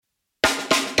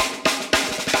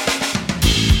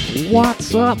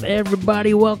What's up,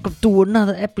 everybody? Welcome to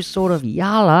another episode of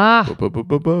Yala,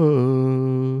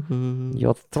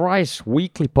 your thrice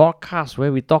weekly podcast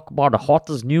where we talk about the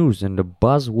hottest news and the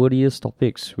buzzwordiest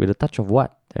topics with a touch of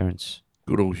what, Terence?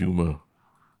 Good old humor.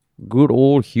 Good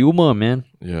old humor, man.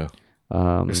 Yeah.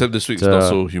 Except this week's not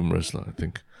so humorous, I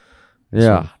think.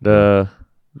 Yeah. The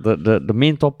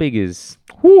main topic is,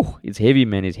 it's heavy,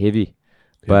 man. It's heavy,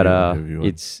 but heavy one.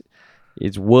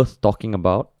 it's worth talking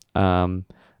about.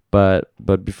 But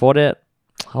before that,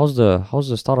 how's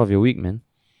the start of your week, man?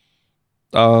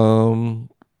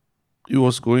 It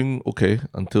was going okay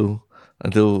until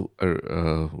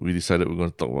we decided we're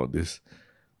going to talk about this.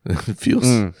 It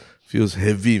feels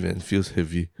heavy, man. Feels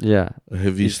heavy. Yeah, a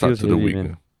heavy start to the week,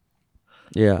 man.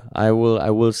 Yeah, I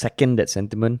will second that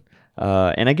sentiment.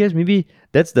 And I guess maybe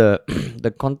that's the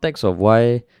the context of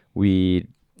why we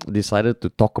decided to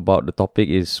talk about the topic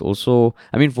is also,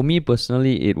 I mean, for me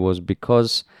personally, it was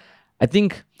because I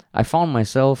think I found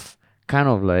myself kind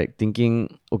of like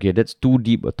thinking, okay, that's too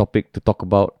deep a topic to talk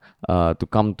about, to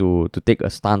come to take a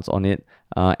stance on it.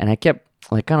 And I kept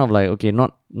okay,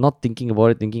 not thinking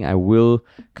about it, thinking I will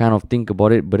kind of think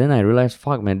about it. But then I realized,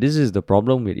 fuck, man, this is the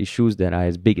problem with issues that are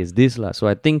as big as this, lah. So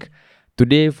I think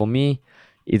today for me,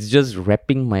 it's just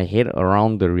wrapping my head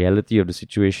around the reality of the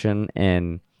situation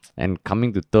and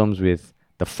coming to terms with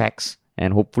the facts,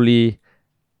 and hopefully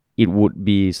it would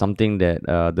be something that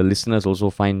the listeners also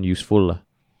find useful.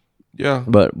 Yeah.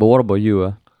 But what about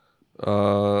you?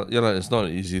 It's not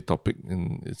an easy topic,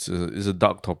 and it's a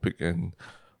dark topic, and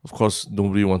of course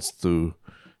nobody wants to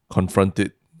confront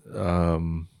it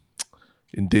in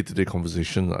day-to-day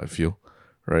conversation, I feel,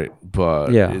 right?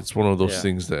 But it's one of those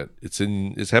things that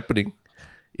it's happening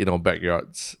in our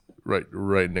backyards,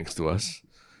 right next to us.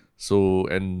 So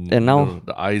and now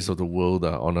the eyes of the world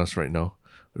are on us right now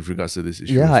with regards to this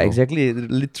issue. Yeah, exactly.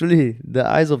 Literally, the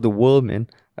eyes of the world, man.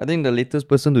 I think the latest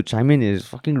person to chime in is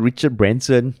fucking Richard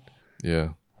Branson. Yeah.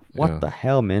 What the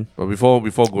hell, man? But before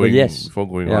going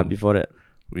on, before that,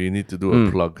 we need to do a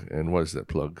plug. And what is that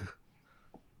plug?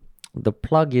 The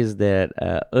plug is that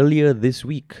earlier this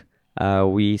week,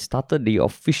 we started the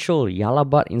official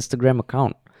Yalabat Instagram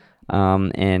account.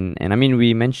 And I mean,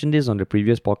 we mentioned this on the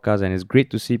previous podcast, and it's great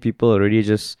to see people already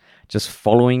just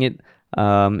following it,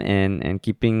 and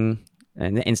keeping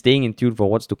and staying in tune for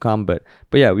what's to come. But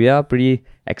yeah, we are pretty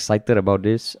excited about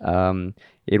this.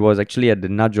 It was actually at the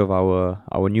nudge of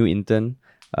our new intern,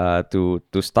 to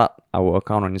start our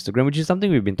account on Instagram, which is something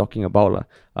we've been talking about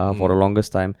for the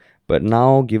longest time. But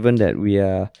now, given that we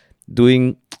are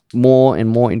doing more and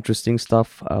more interesting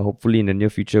stuff, hopefully in the near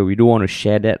future, we do want to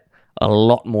share that a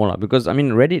lot more, because I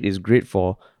mean, Reddit is great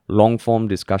for long form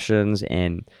discussions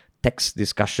and text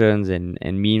discussions and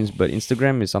memes, but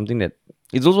Instagram is something that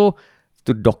it's also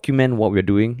to document what we're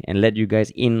doing and let you guys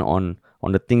in on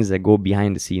the things that go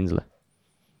behind the scenes.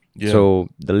 Yeah. So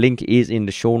the link is in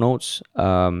the show notes.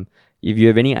 If you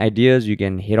have any ideas, you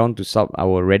can head on to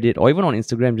our Reddit, or even on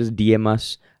Instagram, just DM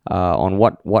us on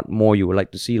what more you would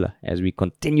like to see as we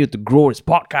continue to grow this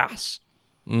podcast.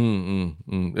 And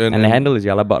the handle is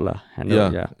Yalabat lah.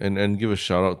 And give a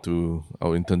shout out to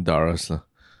our intern Daras lah.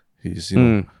 He's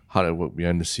hard at work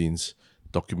behind the scenes,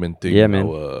 documenting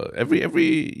our every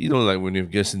like when you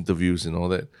have guest interviews and all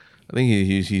that. I think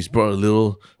he's brought a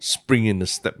little spring in the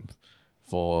step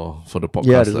for the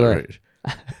podcast, right?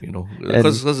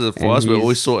 Because for us, we're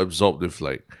always so absorbed with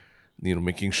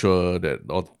making sure that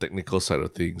all the technical side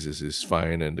of things is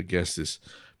fine and the guest is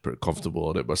pretty comfortable,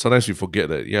 all that. But sometimes we forget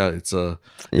that it's a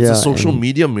social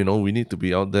medium. We need to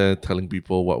be out there telling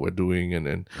people what we're doing,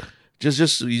 and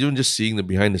just even just seeing the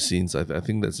behind the scenes. I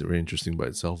think that's very interesting by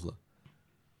itself, lah.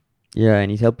 Yeah,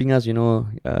 and he's helping us,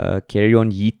 carry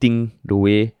on yeeting the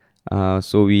way,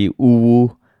 so we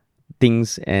woo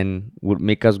things and would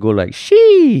make us go like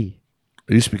she.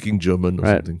 Are you speaking German or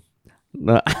something?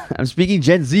 No, I'm speaking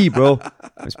Gen Z, bro.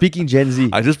 I'm speaking Gen Z.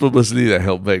 I just purposely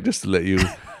held back just to let you.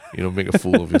 Make a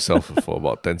fool of yourself for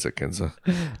about 10 seconds. Yeah.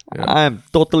 I'm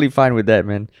totally fine with that,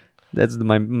 man. That's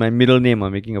my middle name.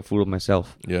 I'm making a fool of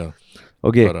myself. Yeah.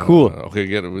 Okay, cool.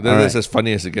 That's as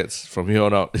funny as it gets. From here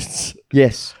on out,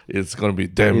 it's going to be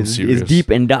damn serious. It's deep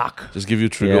and dark. Just give you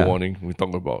trigger warning. We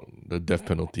talk about the death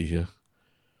penalty here.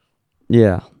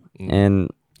 Yeah. And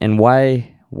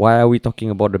why are we talking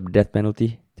about the death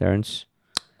penalty, Terence?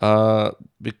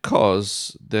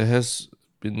 Because there has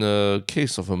been a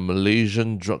case of a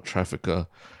Malaysian drug trafficker,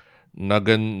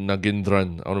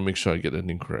 Nagendran. I want to make sure I get the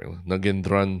name correct.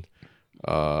 Nagendran.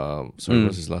 What's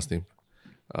his last name?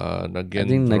 Nagendran. I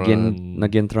think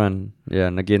Nagendran. Yeah,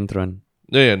 Nagendran.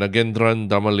 Yeah, Nagendran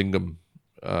Damalingam,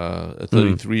 a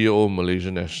 33-year-old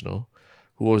Malaysian national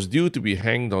who was due to be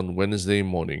hanged on Wednesday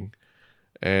morning.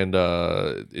 And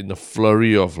in the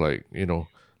flurry of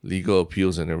legal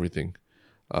appeals and everything,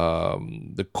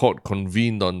 the court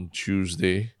convened on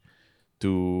Tuesday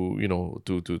to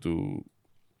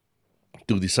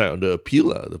decide on the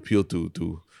appeal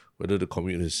to whether to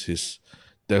commute his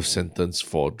death sentence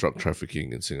for drug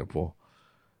trafficking in Singapore.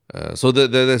 So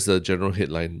that's the general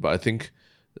headline. But I think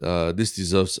this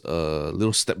deserves a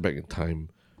little step back in time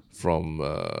from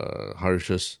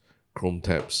Harish's Chrome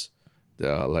tabs.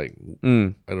 There are I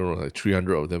don't know,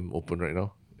 300 of them open right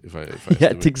now. If I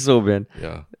I think so, man.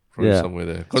 Yeah, probably somewhere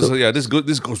there. Because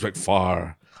this goes back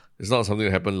far. It's not something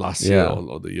that happened last year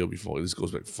or the year before. This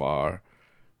goes back far.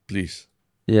 Please.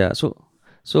 Yeah. So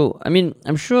I mean,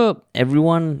 I'm sure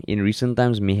everyone in recent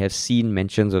times may have seen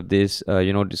mentions of this.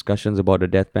 Discussions about the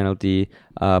death penalty,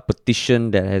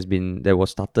 petition that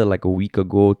was started like a week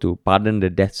ago to pardon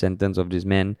the death sentence of this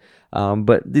man.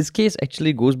 But this case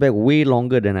actually goes back way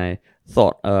longer than I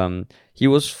thought. He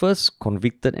was first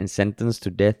convicted and sentenced to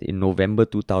death in November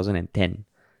 2010,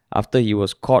 after he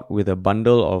was caught with a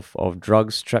bundle of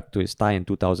drugs strapped to his thigh in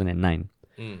 2009.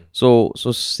 So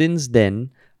since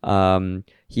then,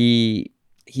 he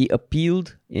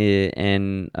appealed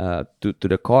to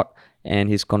the court, and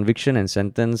his conviction and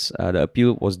sentence, the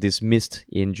appeal was dismissed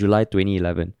in July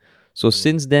 2011. So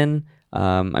since then,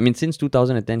 since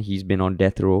 2010, he's been on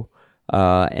death row.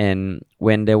 And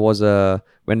when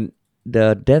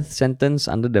the death sentence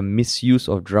under the Misuse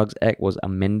of Drugs Act was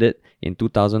amended in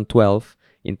 2012,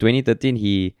 in 2013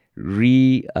 he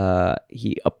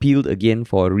appealed again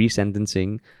for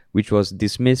resentencing, which was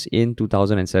dismissed in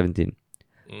 2017.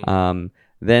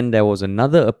 Then there was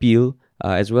another appeal,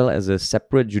 as well as a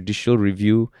separate judicial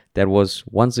review that was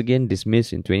once again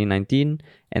dismissed in 2019,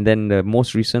 and then the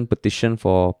most recent petition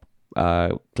for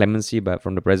clemency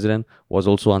from the president was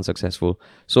also unsuccessful.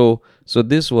 So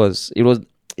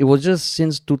it was just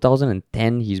since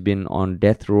 2010 he's been on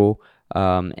death row,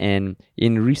 and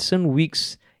in recent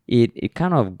weeks it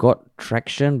kind of got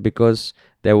traction because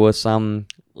there were some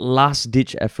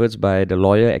last-ditch efforts by the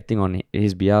lawyer acting on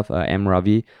his behalf, M.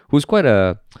 Ravi, who's quite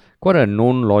a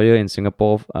known lawyer in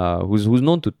Singapore, who's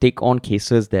known to take on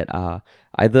cases that are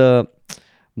either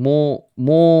more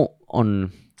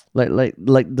on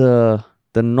the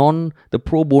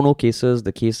pro bono cases,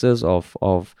 the cases of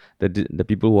the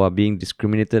people who are being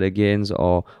discriminated against,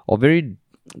 or very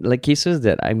cases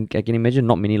that I can imagine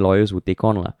not many lawyers would take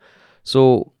on lah.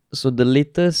 So the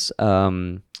latest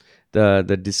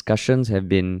the discussions have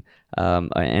been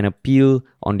an appeal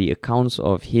on the accounts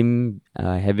of him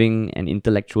having an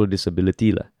intellectual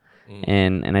disability lah.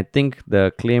 And I think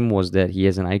the claim was that he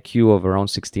has an IQ of around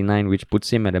 69, which puts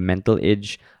him at a mental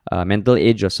age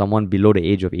of someone below the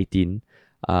age of 18.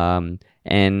 And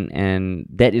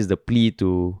that is the plea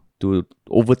to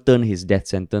overturn his death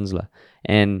sentence lah.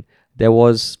 And there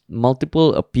was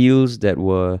multiple appeals that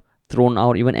were thrown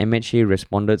out. Even MHA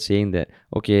responded saying that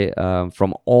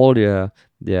from all their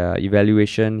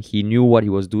evaluation, he knew what he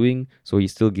was doing, so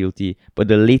he's still guilty. But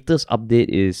the latest update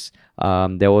is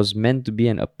there was meant to be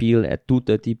an appeal at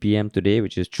 2:30 p.m. today,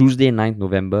 which is Tuesday 9th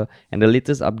November, and the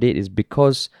latest update is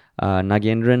because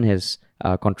Nagendran has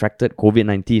contracted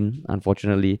COVID-19.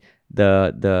 Unfortunately,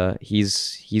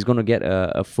 he's going to get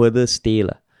a further stay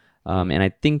lah. And I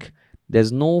think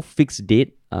there's no fixed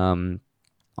date on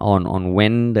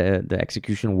when the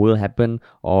execution will happen,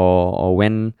 or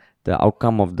when the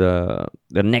outcome of the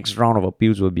next round of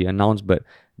appeals will be announced. But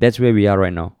that's where we are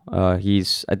right now. I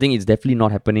think it's definitely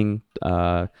not happening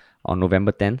on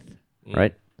November 10th,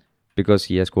 right? Because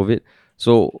he has COVID.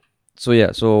 So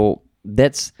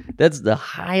that's the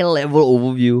high level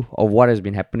overview of what has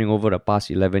been happening over the past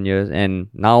 11 years. And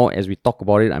now, as we talk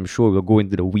about it, I'm sure we'll go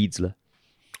into the weeds lah.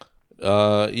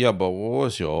 But what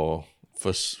was your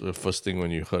first thing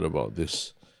when you heard about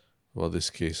this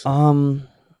case? So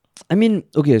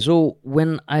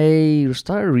when I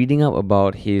started reading up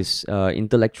about his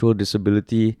intellectual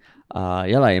disability,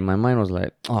 in my mind I was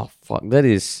like, oh fuck, that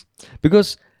is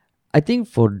because I think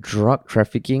for drug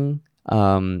trafficking,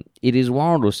 it is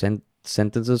one of those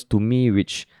sentences to me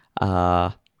which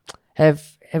have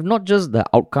not just the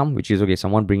outcome, which is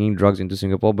someone bringing drugs into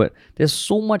Singapore, but there's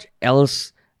so much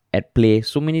else at play,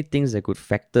 so many things that could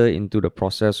factor into the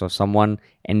process of someone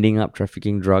ending up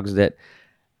trafficking drugs, that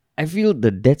I feel the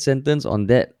death sentence on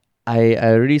that, I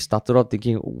already started off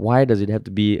thinking, why does it have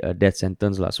to be a death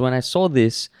sentence lah? So when I saw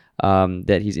this,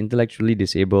 that he's intellectually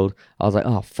disabled, I was like,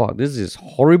 oh fuck, this is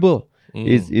horrible.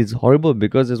 It's horrible,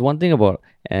 because there's one thing about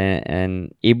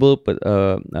an able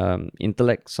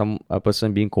intellect, a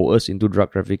person being coerced into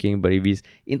drug trafficking, but if he's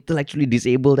intellectually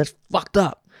disabled, that's fucked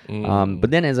up.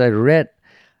 But then as I read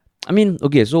I mean,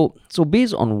 okay, so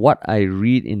based on what I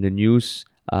read in the news,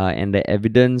 and the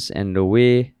evidence and the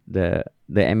way the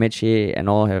MHA and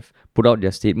all have put out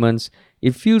their statements,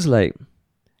 it feels like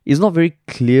it's not very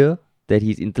clear that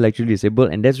he's intellectually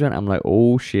disabled, and that's when I'm like,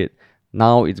 oh shit,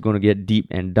 now it's gonna get deep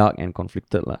and dark and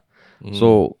conflicted lah.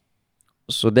 So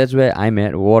that's where I'm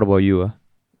at. What about you?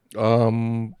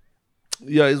 Um,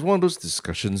 yeah, it's one of those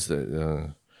discussions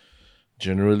that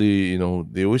generally,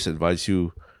 they always advise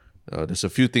you. There's a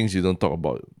few things you don't talk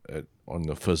about on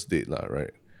the first date, lah,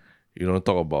 right? You don't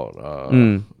talk about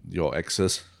your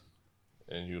exes,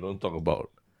 and you don't talk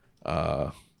about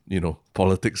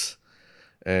politics,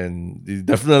 and you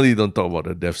definitely don't talk about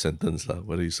the death sentence, lah,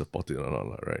 whether you support it or not,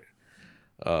 lah, right?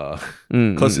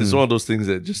 Because it's one of those things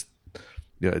that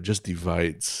it just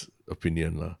divides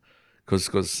opinion, lah. Because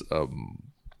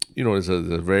there's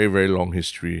a very, very long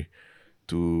history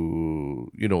to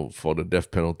for the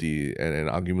death penalty and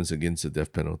arguments against the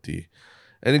death penalty,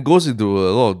 and it goes into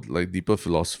a lot of like deeper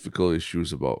philosophical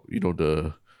issues about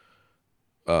the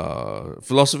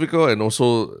philosophical and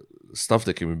also stuff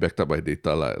that can be backed up by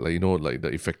data, like like the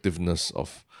effectiveness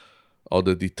of or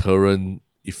the deterrent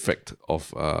effect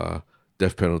of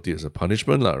death penalty as a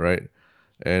punishment, lah, right?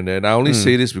 And I only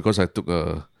say this because I took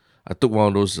one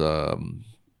of those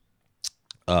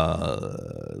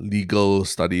legal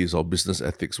studies or business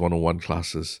ethics 101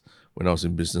 classes when I was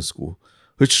in business school,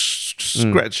 which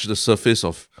scratched the surface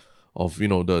of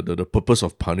the purpose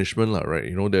of punishment, lah,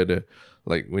 right? That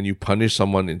like when you punish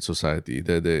someone in society,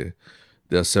 there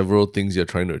are several things you're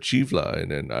trying to achieve, lah.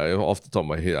 And then off the top of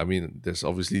my head, I mean, there's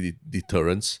obviously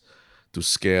deterrence to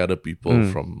scare other people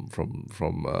from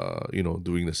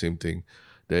doing the same thing.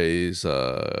 There is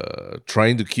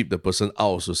trying to keep the person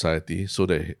out of society so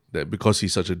that because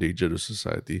he's such a danger to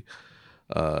society.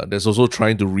 There's also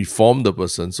trying to reform the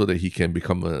person so that he can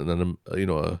become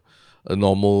a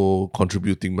normal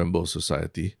contributing member of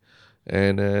society,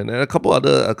 and a couple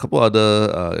other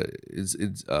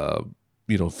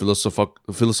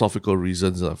philosophical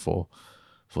reasons for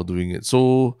doing it.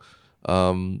 So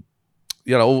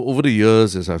over the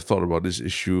years, as I've thought about this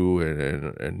issue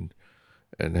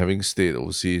and having stayed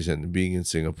overseas and being in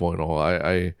Singapore and all,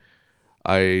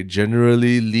 I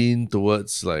generally lean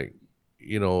towards like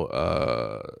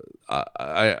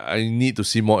I need to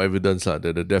see more evidence that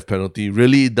the death penalty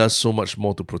really does so much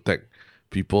more to protect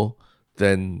people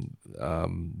than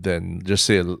just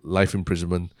say a life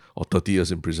imprisonment or 30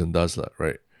 years in prison does,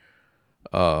 right?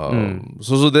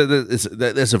 So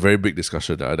that's a very big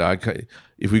discussion. I can't,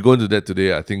 if we go into that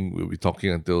today, I think we'll be talking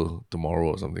until tomorrow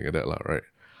or something like that, right?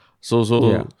 So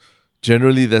Yeah.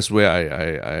 generally that's where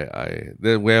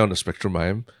where on the spectrum I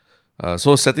am.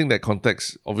 So setting that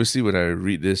context, obviously when I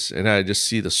read this and I just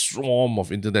see the swarm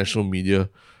of international media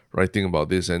writing about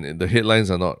this, and the headlines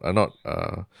are not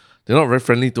they're not very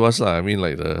friendly to us, lah. I mean,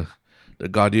 like the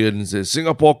Guardian says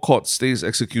Singapore court stays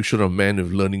execution of man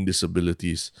with learning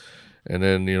disabilities, and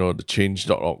then the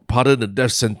change.org pardon the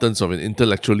death sentence of an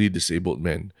intellectually disabled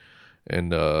man.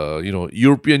 And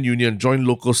European Union joint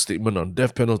local statement on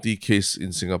death penalty case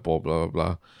in Singapore, blah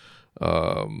blah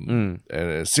blah.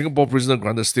 And Singapore prisoner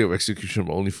granted stay of execution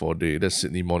but only for a day. That's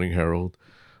Sydney Morning Herald.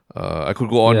 I could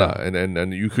go on,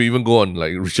 and you could even go on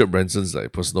like Richard Branson's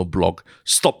like personal blog,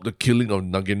 Stop the Killing of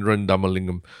Nagendran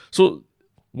Damalingam. So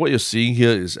what you're seeing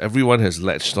here is everyone has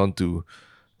latched onto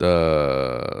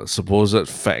the supposed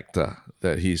fact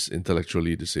that he's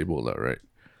intellectually disabled, right?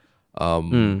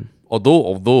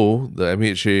 Although the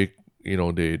MHA,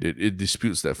 it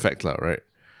disputes that fact, right?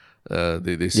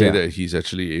 They say that he's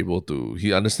actually able to,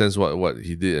 he understands what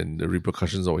he did and the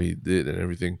repercussions of what he did and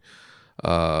everything.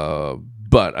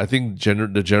 But I think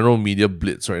the general media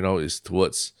blitz right now is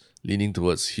leaning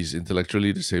towards he's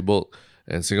intellectually disabled,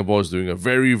 and Singapore is doing a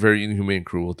very, very inhumane,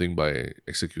 cruel thing by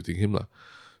executing him, lah.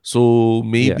 So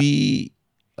maybe.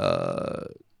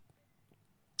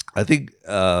 I think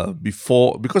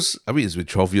because I mean it's been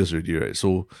 12 years already, right?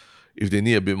 So if they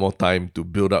need a bit more time to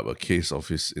build up a case of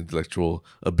his intellectual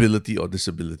ability or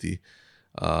disability,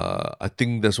 I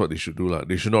think that's what they should do, lah.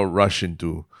 They should not rush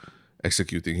into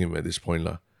executing him at this point,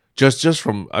 lah. Just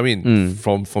from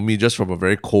for me, just from a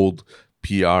very cold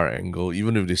PR angle,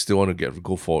 even if they still want to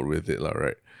go forward with it, lah,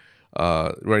 right?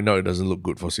 Right now it doesn't look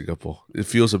good for Singapore. It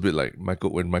feels a bit like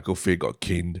when Michael Fay got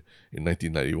caned in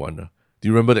 1991. Do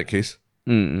you remember that case?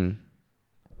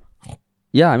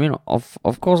 Yeah, I mean, of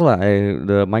course,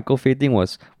 the Michael Fay thing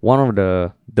was one of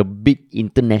the big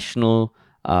international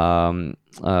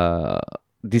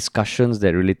discussions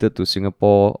that related to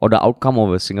Singapore or the outcome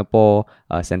of a Singapore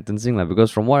sentencing,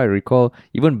 because from what I recall,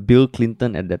 even Bill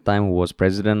Clinton at that time, who was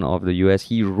president of the US,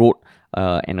 he wrote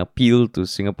an appeal to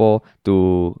Singapore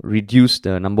to reduce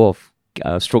the number of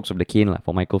strokes of the cane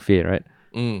for Michael Fay, right?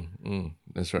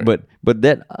 That's right. But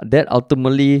that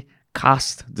ultimately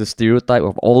cast the stereotype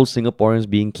of all Singaporeans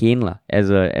being caned as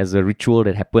a ritual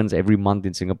that happens every month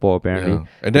in Singapore, apparently. Yeah,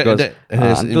 and that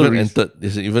has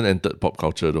even entered pop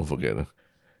culture. Don't forget,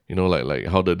 like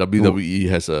how the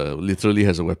WWE literally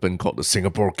has a weapon called the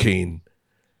Singapore cane.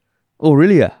 Oh,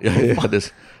 really? Yeah,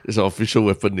 there's an official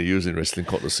weapon they use in wrestling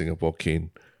called the Singapore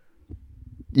cane.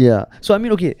 Yeah. So I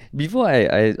mean, okay, before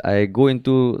I go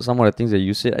into some of the things that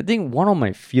you said, I think one of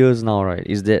my fears now, right,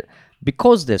 is that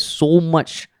because there's so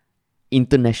much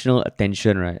international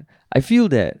attention, right, I feel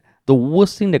that the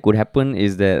worst thing that could happen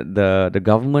is that the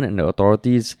government and the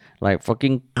authorities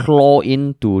fucking claw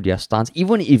into their stance,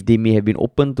 even if they may have been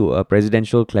open to a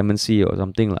presidential clemency or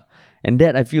something. And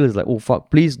that I feel is like, oh fuck,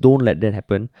 please don't let that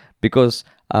happen. Because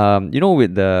with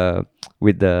the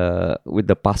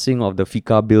passing of the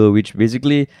FICA bill, which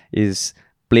basically is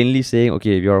plainly saying,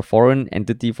 okay, if you're a foreign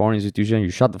entity, foreign institution,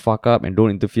 you shut the fuck up and don't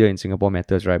interfere in Singapore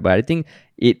matters, right? But I think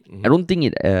I don't think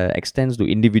it extends to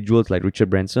individuals like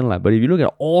Richard Branson, But if you look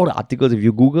at all the articles, if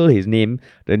you Google his name,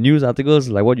 the news articles,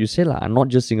 like what you said, are not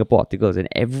just Singapore articles, and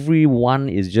everyone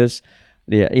is just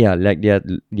their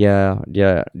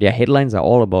headlines are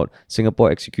all about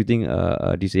Singapore executing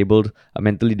a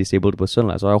mentally disabled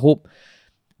person, So I hope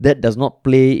that does not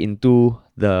play into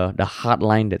the hard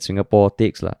line that Singapore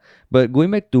takes, But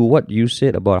going back to what you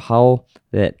said about how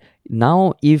that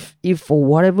now if for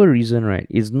whatever reason, right,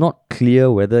 it's not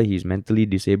clear whether he's mentally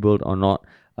disabled or not,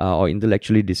 or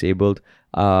intellectually disabled,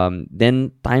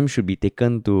 then time should be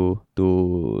taken to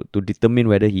determine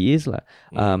whether he is,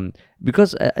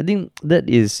 because I think that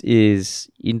is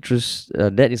interest.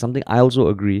 That is something I also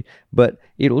agree, but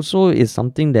it also is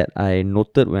something that I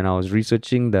noted when I was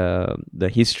researching the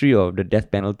history of the death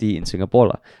penalty in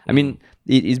Singapore, I mean,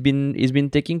 it's been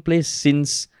taking place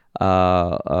since we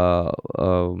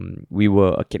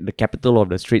were the capital of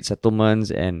the Straits Settlements,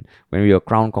 and when we were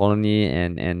Crown Colony,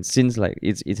 and since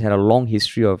it's had a long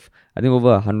history of, I think, over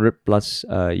 100 plus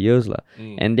years,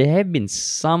 and there have been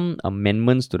some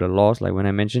amendments to the laws, like when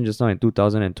I mentioned just now in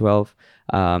 2012,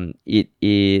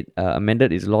 it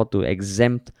amended its law to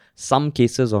exempt some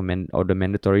cases of the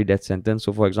mandatory death sentence.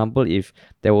 So for example, if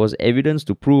there was evidence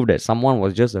to prove that someone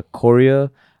was just a courier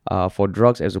for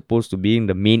drugs as opposed to being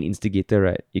the main instigator,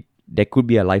 right, there could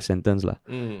be a life sentence,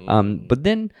 But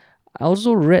then I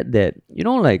also read that,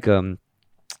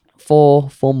 for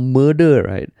murder,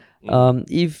 right,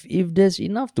 if there's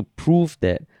enough to prove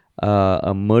that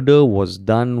a murder was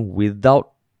done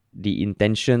without the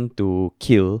intention to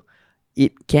kill,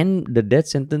 the death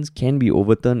sentence can be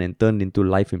overturned and turned into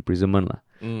life imprisonment,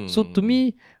 So to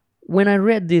me, when I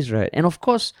read this, right, and of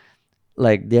course,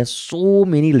 there are so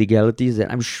many legalities that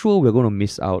I'm sure we're going to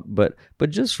miss out, but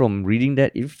just from reading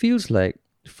that, it feels like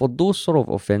for those sort of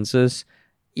offenses,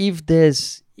 if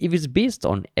it's based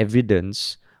on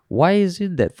evidence, why is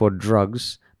it that for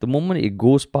drugs, the moment it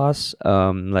goes past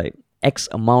X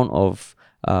amount of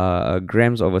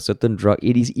grams of a certain drug,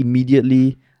 it is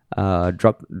immediately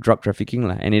drug trafficking,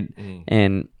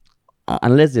 and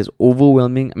unless there's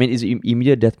overwhelming, I mean, it's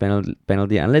immediate death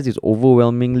penalty unless it's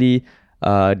overwhelmingly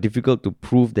difficult to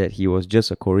prove that he was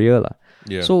just a courier,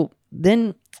 Yeah. So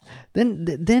then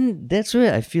that's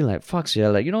where I feel like, fucks,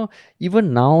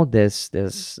 even now there's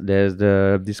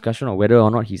the discussion of whether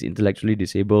or not he's intellectually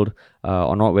disabled,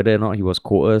 or not, whether or not he was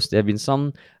coerced. There have been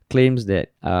some claims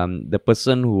that the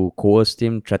person who coerced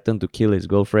him threatened to kill his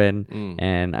girlfriend,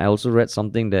 and I also read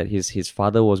something that his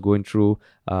father was going through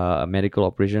a medical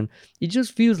operation. It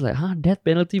just feels like, death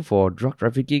penalty for drug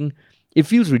trafficking, it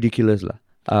feels ridiculous,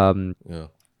 Yeah.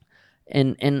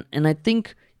 And I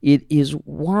think it is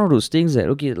one of those things that,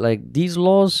 okay, these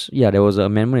laws, there was an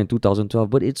amendment in 2012,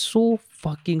 but it's so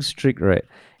fucking strict, right?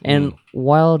 And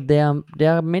while there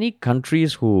are many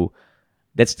countries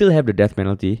that still have the death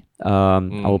penalty, I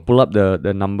will pull up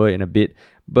the number in a bit,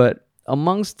 but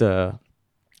amongst the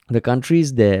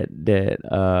countries that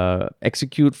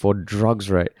execute for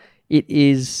drugs, right,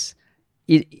 it's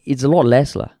a lot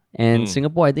less, And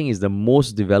Singapore, I think, is the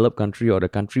most developed country, or the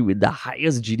country with the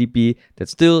highest GDP that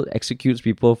still executes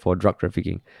people for drug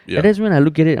trafficking. Yeah. And that's when I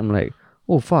look at it, I'm like,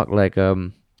 oh fuck,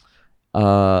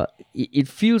 it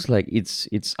feels like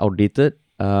it's outdated,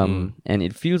 and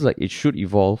it feels like it should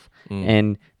evolve.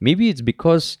 And maybe it's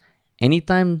because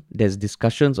anytime there's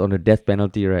discussions on the death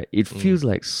penalty, right, it feels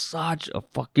like such a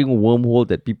fucking wormhole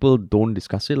that people don't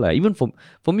discuss it. Even for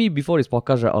me, before this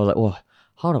podcast, right, I was like, oh,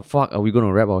 how the fuck are we going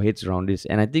to wrap our heads around this?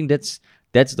 And I think that's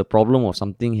the problem of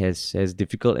something as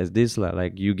difficult as this.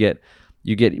 You get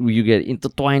you get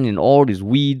intertwined in all these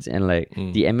weeds, and like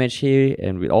the MHA,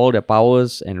 and with all their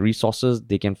powers and resources,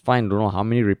 they can find don't know how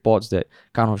many reports that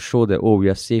kind of show that, oh, we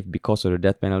are safe because of the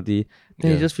death penalty.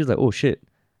 Then it just feels like, oh shit,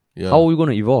 how are we going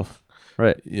to evolve,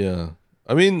 right? Yeah,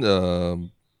 I mean,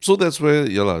 so that's where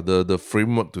the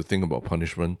framework to think about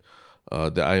punishment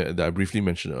that I briefly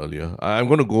mentioned earlier. I'm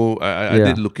gonna go. I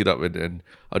did look it up, and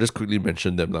I'll just quickly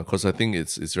mention them because I think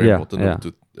it's very important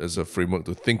to as a framework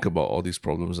to think about all these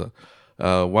problems.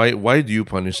 Why do you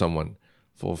punish someone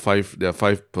for five? There are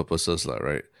 5 purposes,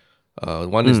 right?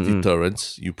 One is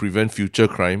deterrence. You prevent future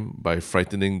crime by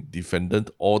frightening defendant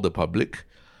or the public.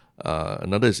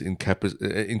 Another is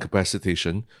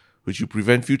incapacitation, which you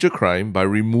prevent future crime by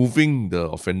removing the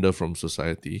offender from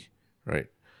society, right?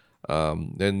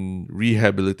 Then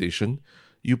rehabilitation,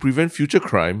 you prevent future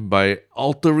crime by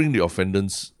altering the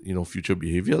offender's future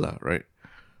behavior, right?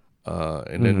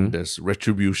 And then there's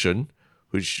retribution,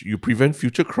 which you prevent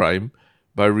future crime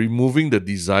by removing the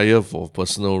desire for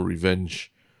personal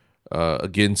revenge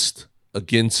against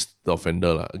the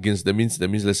offender. That means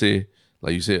let's say,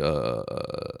 like you say,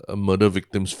 a murder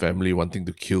victim's family wanting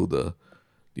to kill the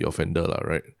offender,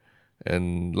 right?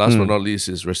 And last but not least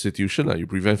is restitution. You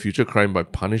prevent future crime by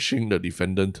punishing the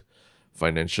defendant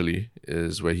financially,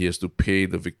 is where he has to pay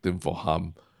the victim for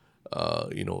harm,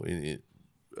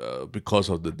 because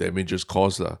of the damages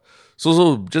caused.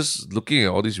 So just looking at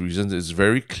all these reasons, it's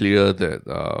very clear that,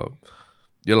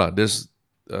 there's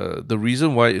the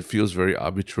reason why it feels very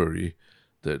arbitrary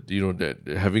that,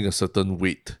 that having a certain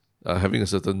weight, having a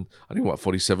certain, I think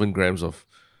 47 grams of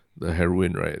the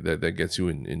heroin, right, that gets you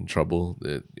in trouble,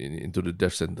 into the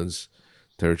death sentence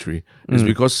territory, is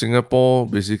because Singapore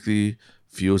basically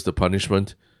feels the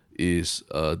punishment is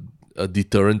a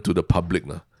deterrent to the public.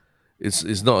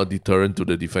 It's not a deterrent to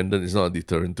the defendant, it's not a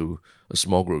deterrent to a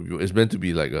small group of people. It's meant to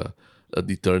be like a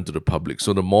deterrent to the public.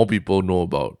 So the more people know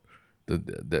about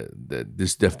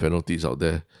this death penalty is out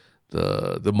there,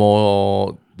 the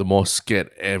more scared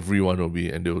everyone will be,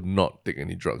 and they will not take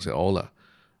any drugs at all.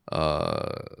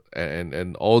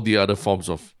 And all the other forms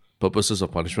of purposes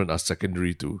of punishment are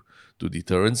secondary to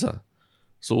deterrence.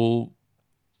 So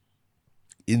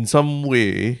in some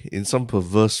way, in some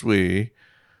perverse way,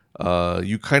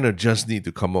 you kind of just need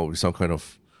to come up with some kind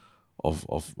of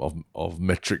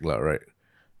metric, right?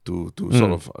 To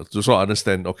sort of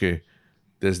understand, okay,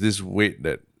 there's this weight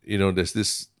that,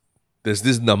 there's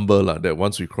this number that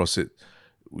once we cross it,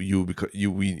 you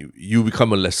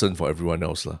become a lesson for everyone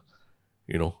else,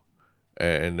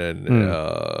 and then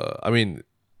I mean,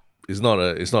 it's not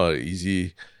an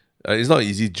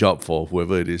easy job for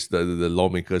whoever it is, the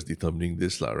lawmakers determining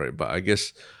this, right? But I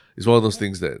guess it's one of those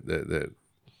things that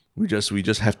we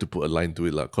just have to put a line to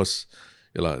it, because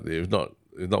if not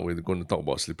we're going to talk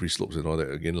about slippery slopes and all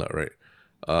that again, right?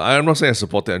 I'm not saying I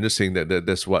support it. I'm just saying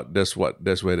that's where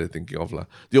they're thinking of,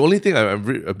 The only thing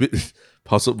I'm a bit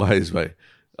puzzled by is the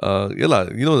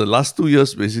last 2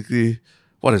 years, basically,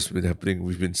 what has been happening?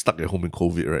 We've been stuck at home in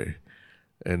COVID, right?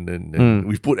 And then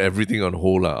we've put everything on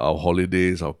hold, our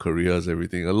holidays, our careers,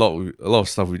 everything. A lot of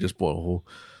stuff we just put on hold.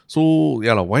 So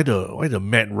why the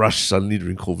mad rush suddenly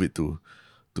during COVID to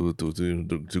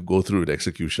go through the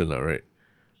execution, right?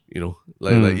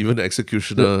 Like even the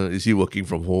executioner, is he working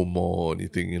from home or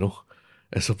anything?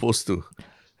 As opposed to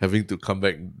having to come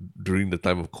back during the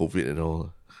time of COVID and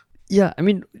all. Yeah, I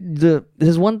mean,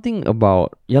 there's one thing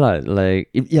about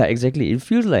exactly. It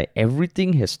feels like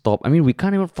everything has stopped. I mean, we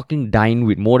can't even fucking dine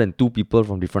with more than 2 people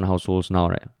from different households now,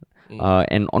 right?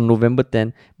 And on November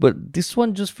 10th, but this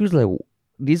one just feels like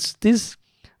this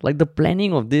like the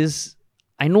planning of this.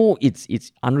 I know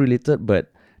it's unrelated,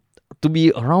 but to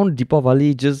be around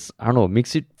Deepavali just, I don't know,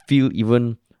 makes it feel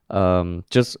even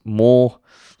just more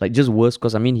like just worse,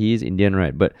 because I mean he is Indian,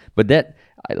 right? But that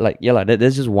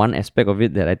that's just one aspect of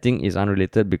it that I think is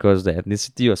unrelated, because the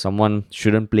ethnicity of someone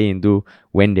shouldn't play into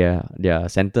when they're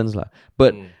sentenced.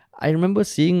 But I remember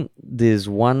seeing this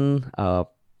one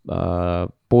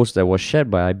post that was shared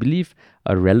by, I believe,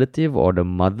 a relative or the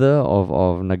mother of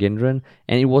Nagendran,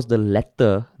 and it was the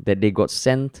letter that they got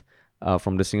sent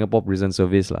from the Singapore Prison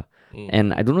Service.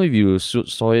 And I don't know if you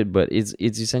saw it, but it's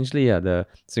essentially the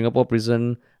Singapore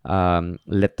Prison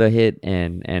letterhead,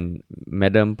 and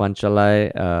Madam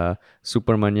Panchalai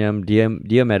Supermaniam,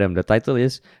 dear Madam. The title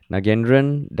is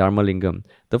Nagendran Dharmalingam.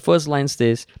 The first line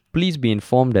says, "Please be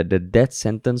informed that the death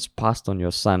sentence passed on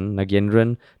your son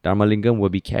Nagendran Dharmalingam will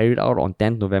be carried out on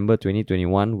 10th November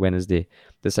 2021, Wednesday."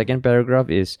 The second paragraph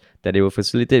is that they will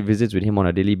facilitate visits with him on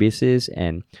a daily basis,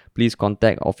 and please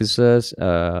contact officers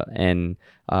and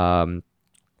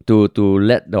to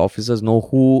let the officers know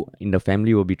who in the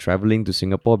family will be traveling to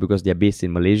Singapore because they're based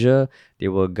in Malaysia. They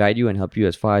will guide you and help you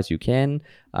as far as you can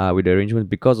with the arrangements.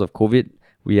 Because of COVID,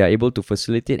 we are able to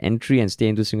facilitate entry and stay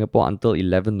into Singapore until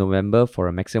 11 November for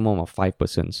a maximum of 5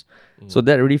 persons. So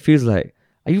that really feels like,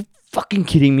 are you fucking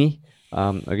kidding me?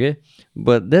 Okay,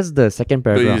 but that's the second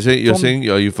But paragraph. you're saying,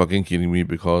 are you fucking kidding me?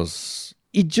 Because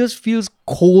It just feels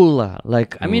cold, lah.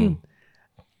 Like, I mean,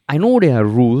 I know there are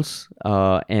rules,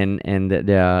 and that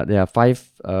there are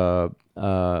 5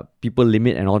 people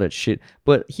limit and all that shit.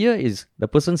 But here is the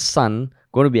person's son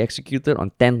going to be executed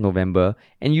on 10th November,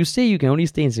 and you say you can only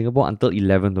stay in Singapore until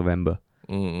 11th November.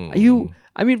 Are you?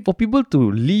 I mean, for people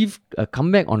to leave,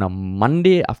 come back on a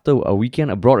Monday after a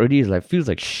weekend abroad already is like feels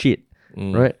like shit,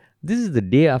 right? This is the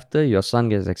day after your son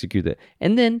gets executed,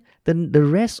 and then the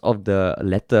rest of the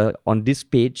letter on this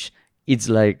page, it's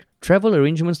like travel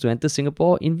arrangements to enter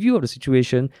Singapore. In view of the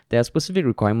situation, there are specific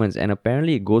requirements, and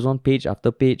apparently it goes on page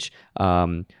after page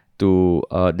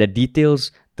that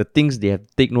details the things they have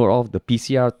to take note of, the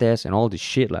PCR test and all this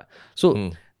shit.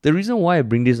 So the reason why I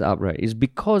bring this up, right, is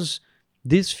because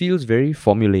this feels very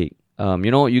formulaic.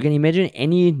 You can imagine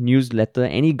any newsletter,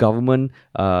 any government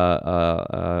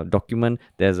document,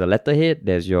 there's a letterhead,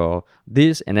 there's your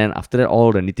this, and then after that,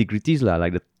 all the nitty-gritties,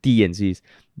 like the T and C's.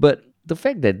 But the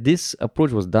fact that this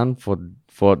approach was done for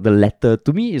the letter,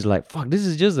 to me, is like, fuck, this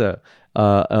is just a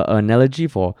analogy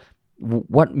for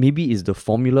what maybe is the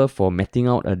formula for meting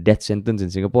out a death sentence in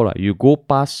Singapore. You go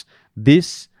past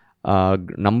this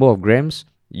number of grams,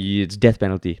 it's death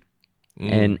penalty.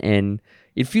 And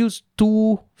it feels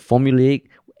too formulaic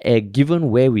given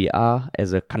where we are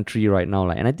as a country right now.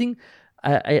 And I think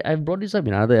I brought this up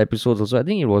in other episodes also. I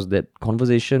think it was that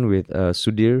conversation with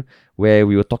Sudhir where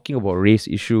we were talking about race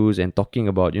issues and talking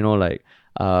about,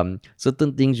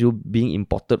 certain things being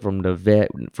imported from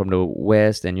the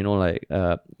West, and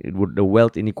the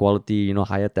wealth inequality,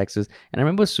 higher taxes. And I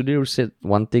remember Sudhir said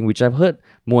one thing which I've heard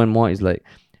more and more is like,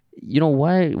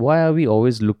 why are we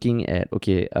always looking at,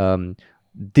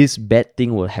 this bad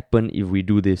thing will happen if we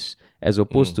do this, as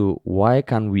opposed to why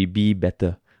can't we be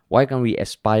better? Why can't we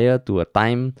aspire to a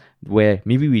time where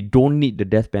maybe we don't need the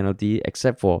death penalty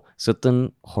except for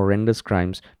certain horrendous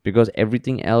crimes, because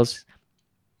everything else,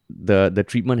 the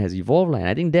treatment has evolved. And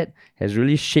I think that has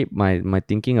really shaped my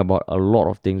thinking about a lot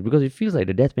of things, because it feels like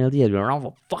the death penalty has been around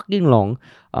for fucking long.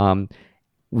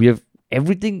 We have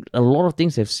everything, a lot of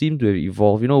things have seemed to have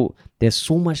evolved. There's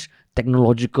so much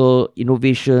technological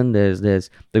innovation. There's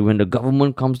like when the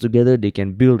government comes together, they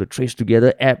can build a Trace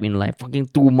Together app in like fucking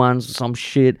 2 months or some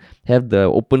shit, have the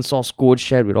open source code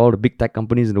shared with all the big tech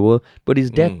companies in the world. But his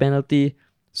death penalty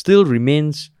still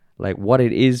remains like what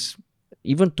it is.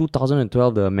 Even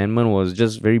 2012, the amendment was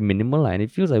just very minimal, and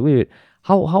it feels like, wait,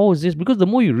 how is this? Because the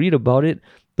more you read about it,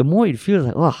 the more it feels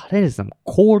like, oh, that is some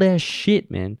cold ass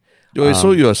shit, man.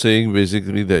 So you are saying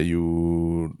basically that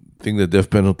you think the death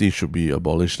penalty should be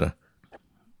abolished,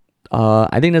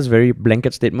 I think that's a very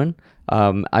blanket statement.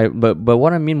 But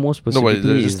what I mean more specifically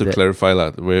just is to that, clarify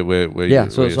where yeah.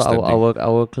 So I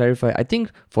will clarify. I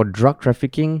think for drug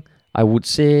trafficking, I would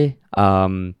say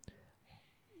to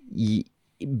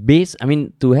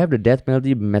have the death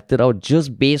penalty meted out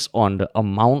just based on the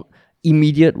amount,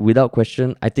 immediate, without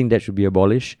question, I think that should be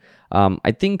abolished.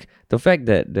 I think the fact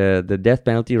that the death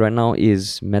penalty right now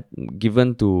is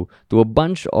given to a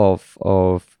bunch of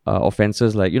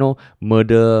offenses like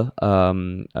murder,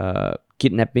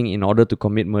 kidnapping in order to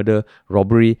commit murder,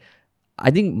 robbery. I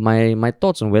think my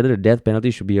thoughts on whether the death penalty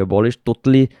should be abolished,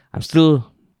 totally, I'm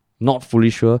still not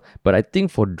fully sure. But I think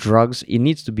for drugs, it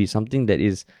needs to be something that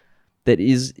is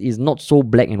not so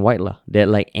black and white lah. That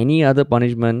like any other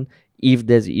punishment, if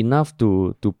there's enough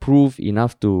to prove,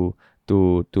 enough to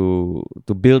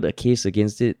build a case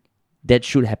against it, that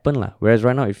should happen lah. Whereas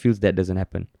right now it feels that doesn't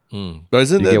happen. But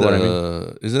isn't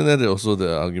that also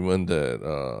the argument that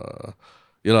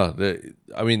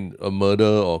a murder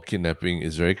or kidnapping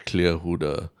is very clear who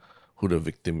the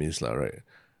victim is lah, right?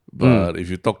 But if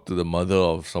you talk to the mother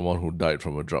of someone who died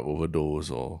from a drug overdose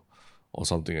or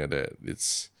something like that,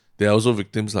 they are also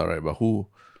victims lah, right? But who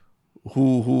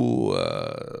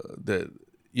that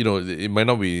it might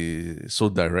not be so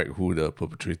direct who the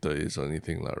perpetrator is or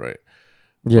anything lah, right?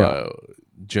 Yeah. But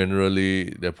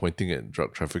generally they're pointing at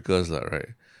drug traffickers lah, right?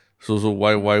 So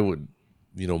why would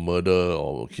murder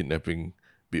or kidnapping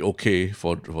be okay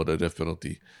for the death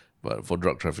penalty, but for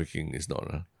drug trafficking it's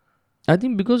not? I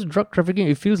think because drug trafficking,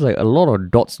 it feels like a lot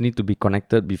of dots need to be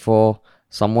connected before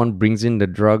someone brings in the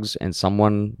drugs and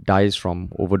someone dies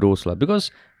from overdose lah.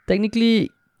 Because technically,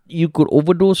 you could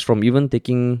overdose from even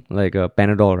taking like a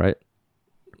Panadol, right?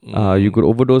 You could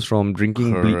overdose from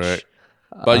drinking bleach.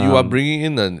 But you are bringing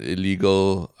in an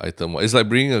illegal item. It's like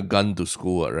bringing a gun to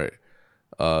school, right?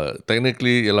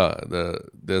 Technically,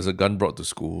 there's a gun brought to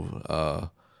school.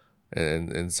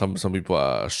 And some people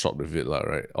are shocked with it,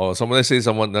 right? Or let's say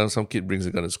some kid brings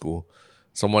a gun to school,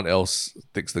 someone else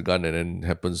takes the gun and then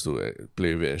happens to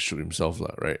play with it and shoot himself,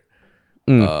 right?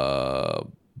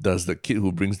 Does the kid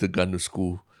who brings the gun to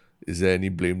school, is there any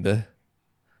blame there?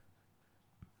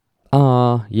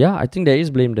 Yeah, I think there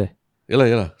is blame there.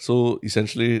 Yeah. So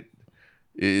essentially,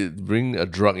 bring a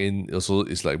drug in also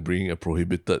is like bringing a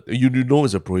prohibited. You know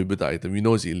it's a prohibited item. You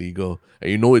know it's illegal,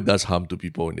 and you know it does harm to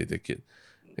people when they take it,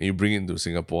 and you bring it into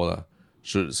Singapore,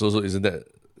 So isn't that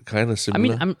kind of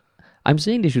similar? I mean, I'm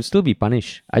saying they should still be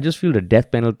punished. I just feel the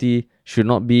death penalty should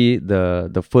not be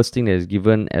the first thing that is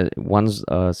given once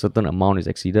a certain amount is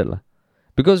exceeded, lah.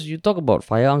 Because you talk about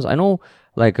firearms, I know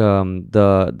like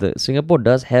the Singapore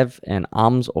does have an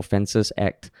Arms Offences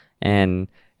Act, and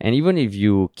even if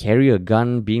you carry a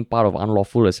gun being part of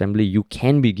unlawful assembly, you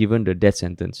can be given the death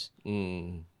sentence.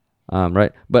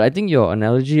 Right, but I think your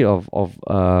analogy of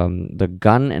the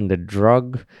gun and the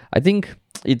drug, I think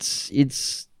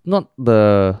it's not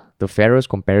the fairest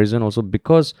comparison also,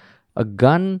 because a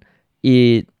gun,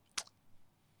 you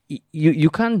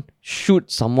can't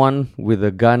shoot someone with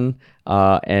a gun,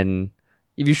 and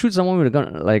if you shoot someone with a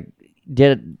gun, like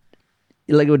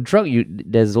a drug,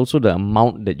 there's also the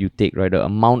amount that you take, right? The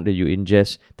amount that you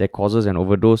ingest that causes an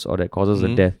overdose or that causes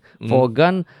a death. For a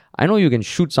gun, I know you can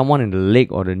shoot someone in the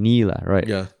leg or the knee, right?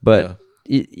 Yeah. But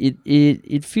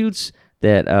it feels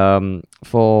that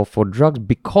for drugs,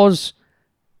 because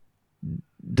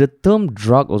the term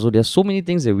drug also, there's so many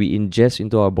things that we ingest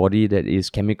into our body that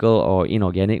is chemical or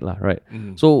inorganic, right?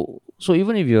 So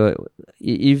even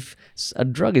if a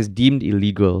drug is deemed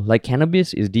illegal, like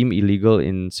cannabis is deemed illegal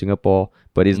in Singapore,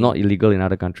 but it's not illegal in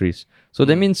other countries. So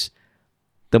that means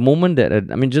the moment that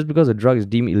just because a drug is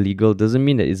deemed illegal doesn't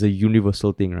mean that it's a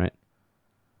universal thing, right?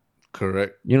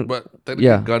 Correct. But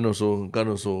technically, gun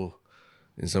also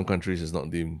in some countries is not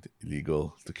deemed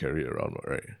illegal to carry it around,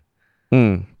 right?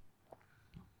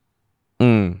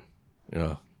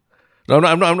 Yeah. No,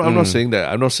 I'm not saying that.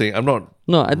 I'm not.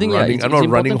 No, I think running, I'm not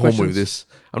running home with this.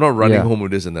 I'm not running home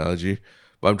with this analogy,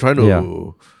 but I'm trying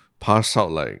to pass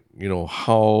out, like,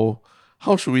 how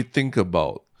should we think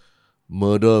about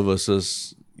murder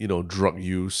versus drug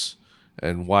use,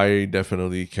 and why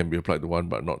definitely can be applied to one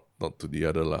but not to the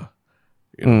other, lah.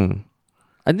 I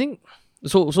think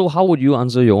so. How would you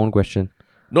answer your own question?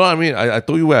 No, I mean, I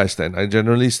told you where I stand. I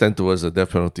generally stand towards the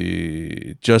death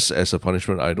penalty just as a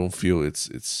punishment. I don't feel it's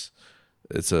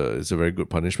a very good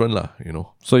punishment, lah.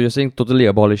 So you're saying totally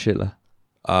abolish it, lah?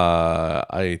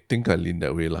 I think I lean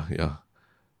that way, lah. Yeah,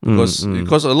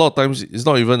 because a lot of times it's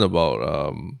not even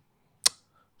about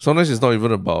sometimes it's not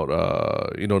even about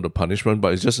the punishment,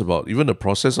 but it's just about even the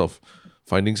process of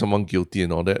finding someone guilty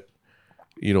and all that.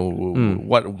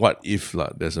 What if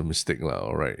there's a mistake,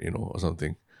 all right, or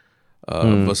something.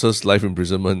 Versus life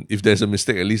imprisonment. If there's a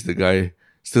mistake, at least the guy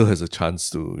still has a chance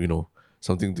to,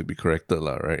 something to be corrected,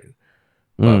 right?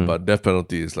 But death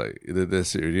penalty is like,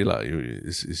 that's it really,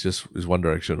 it's one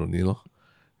direction only, lah.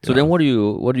 So then what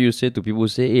do you say to people who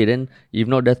say, hey, then if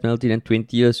not death penalty, then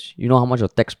 20 years, you know how much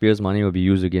of taxpayers' money will be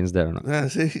used against that or not? Yeah, I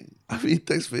say,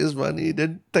 taxpayers' money,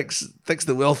 then tax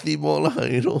the wealthy more, lah,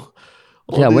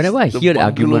 whenever I hear the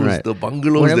argument, right? The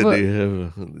bungalows that they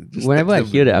have. Whenever I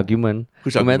hear the argument,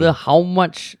 no matter how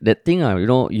much that thing,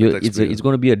 it's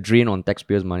going to be a drain on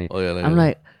taxpayers' money. I'm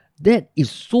like, that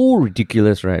is so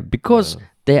ridiculous, right? Because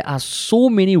there are so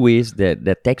many ways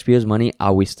that taxpayers' money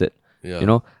are wasted.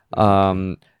 And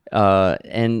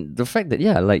the fact that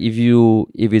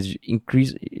if it's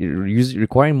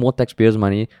requiring more taxpayers'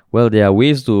 money, well, there are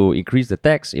ways to increase the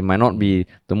tax. It might not be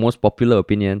the most popular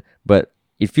opinion, but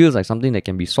it feels like something that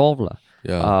can be solved, lah.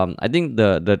 I think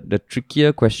the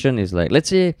trickier question is, like, let's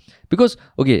say, because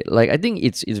I think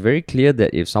it's very clear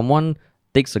that if someone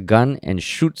takes a gun and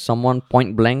shoots someone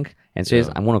point blank and says,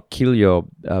 "I'm gonna kill your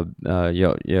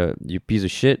piece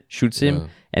of shit," shoots him,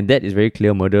 and that is very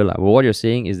clear murder, lah. But what you're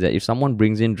saying is that if someone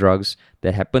brings in drugs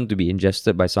that happen to be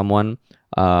ingested by someone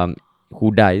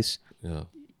who dies,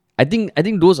 I think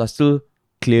those are still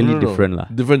clearly different, lah.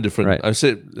 Different. Right. I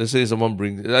said, let's say someone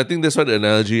brings. I think that's why the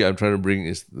analogy I'm trying to bring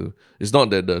is it's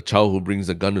not that the child who brings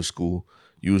the gun to school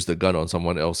used the gun on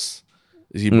someone else.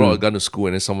 He brought a gun to school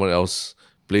and then someone else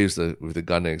plays with the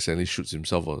gun and accidentally shoots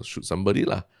himself or shoots somebody,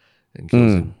 lah, and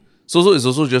kills him. So it's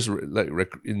also just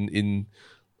like in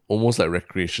almost like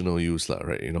recreational use, lah,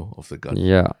 right? Of the gun.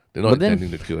 Yeah, they're not intending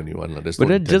to kill anyone, lah. But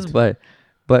then just by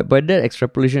that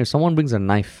extrapolation, if someone brings a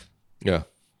knife,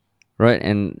 right?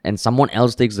 And someone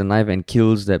else takes the knife and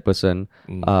kills that person.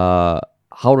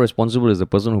 How responsible is the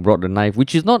person who brought the knife,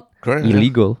 which is not Correct.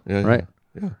 illegal, Yeah. right?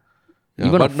 Yeah,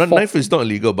 Even but knife is not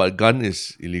illegal, but gun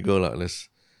is illegal, lah. It's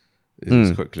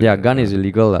quite clear. Yeah, gun is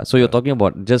illegal, lah. So you're talking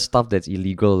about just stuff that's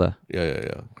illegal, lah.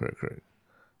 Yeah. Correct.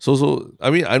 So I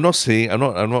mean, I'm not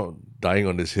dying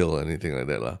on this hill or anything like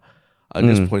that, lah. I'm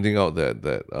just pointing out that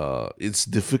it's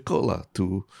difficult, lah,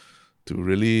 to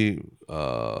really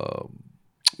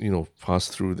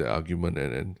pass through the argument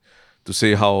and to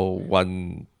say how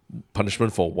one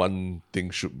punishment for one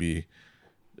thing should be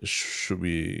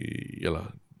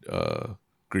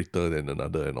greater than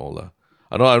another and all that.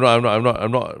 I'm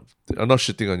not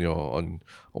shitting on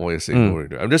what you're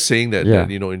saying. I'm just saying that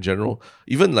in general,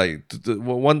 even like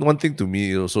one thing to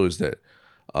me also is that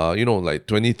like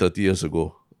 20, 30 years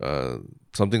ago,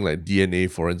 something like DNA,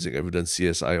 forensic evidence,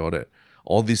 CSI,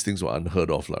 all these things were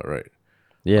unheard of, right?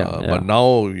 But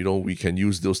now, we can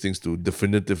use those things to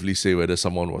definitively say whether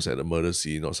someone was at a murder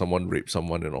scene or someone raped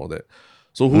someone and all that.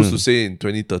 So who's to say in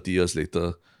 20, 30 years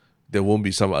later, there won't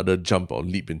be some other jump or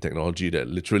leap in technology that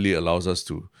literally allows us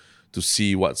to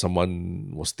see what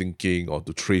someone was thinking or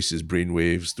to trace his brain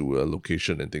waves to a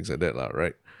location and things like that,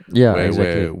 right? Yeah,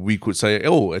 exactly. Where we could say,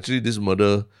 oh, actually this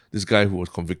guy who was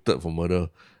convicted for murder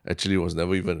actually was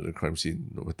never even at the crime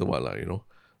scene, no matter what,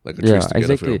 like a trace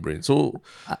together for your brain. So,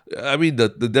 I mean, the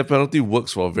death penalty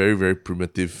works for a very, very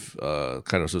primitive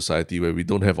kind of society where we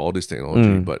don't have all this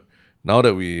technology. But now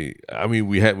that we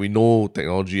know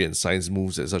technology and science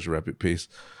moves at such a rapid pace,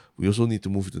 we also need to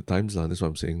move with the times, lah. That's what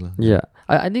I'm saying, lah. Yeah,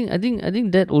 I think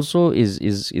that also is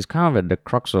kind of at the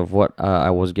crux of what I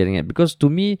was getting at, because to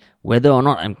me, whether or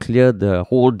not I'm clear the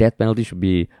whole death penalty should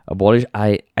be abolished,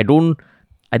 I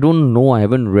don't know. I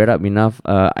haven't read up enough.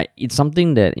 It's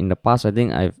something that in the past I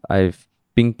think I've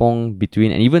ping pong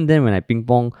between, and even then when I ping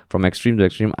pong from extreme to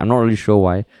extreme, I'm not really sure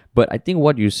why. But I think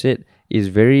what you said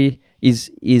is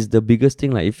is the biggest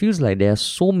thing. Like, it feels like there are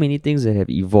so many things that have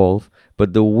evolved,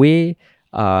 but the way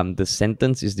the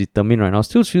sentence is determined right now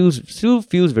still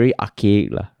feels very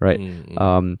archaic, right?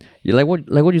 Like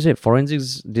what you said,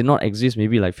 forensics did not exist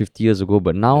maybe like 50 years ago,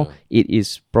 but now it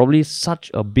is probably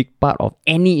such a big part of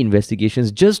any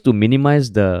investigations, just to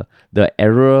minimize the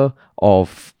error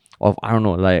of I don't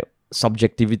know, like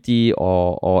subjectivity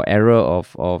or error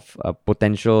of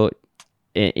potential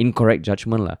incorrect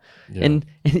judgment, and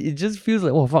it just feels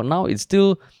like, fuck, now it's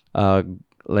still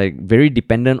like very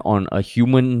dependent on a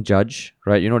human judge,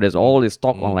 right? There's all this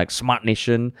talk on like smart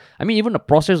nation. I mean, even the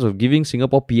process of giving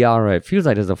Singapore PR, right, feels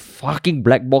like there's a fucking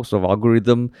black box of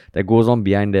algorithm that goes on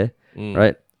behind there,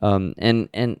 right?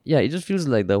 And yeah, it just feels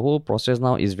like the whole process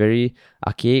now is very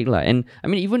archaic, and I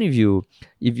mean, even if you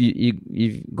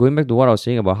going back to what I was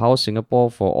saying about how Singapore,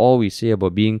 for all we say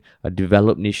about being a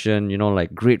developed nation,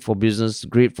 like great for business,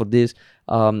 great for this,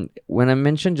 when I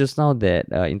mentioned just now that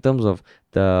in terms of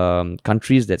the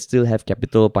countries that still have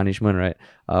capital punishment, right,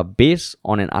 based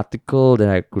on an article that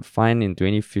I could find in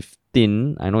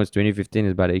 2015, I know it's 2015,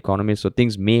 it's by The Economist, so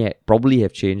things may probably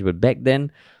have changed, but back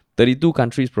then 32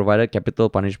 countries provided capital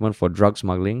punishment for drug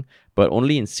smuggling, but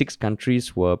only in 6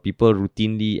 countries were people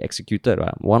routinely executed.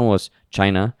 Right? One was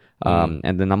China,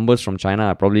 and the numbers from China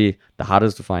are probably the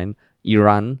hardest to find: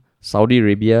 Iran, Saudi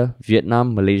Arabia,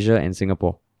 Vietnam, Malaysia, and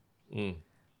Singapore.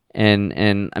 And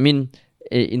I mean,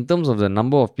 in terms of the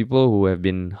number of people who have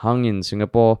been hung in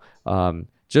Singapore,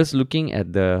 just looking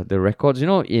at the records,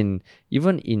 even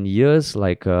in years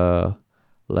like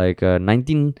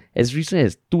 19, as recent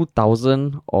as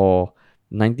 2000 or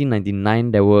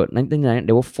 1999, there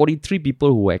were 43 people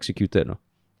who were executed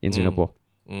in Singapore.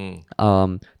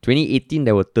 2018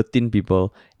 there were 13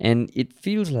 people, and it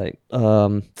feels like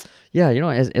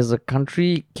as a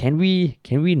country, can we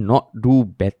not do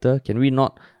better? Can we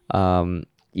not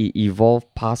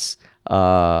evolve past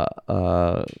that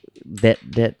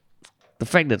the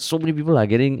fact that so many people are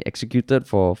getting executed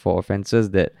for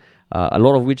offenses that a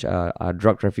lot of which are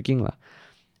drug trafficking,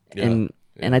 and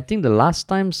I think the last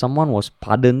time someone was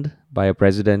pardoned by a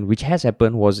president, which has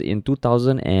happened, was in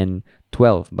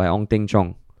 2012 by Ong Teng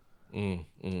Cheong.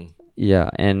 Yeah,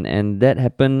 and that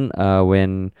happened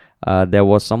when there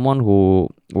was someone who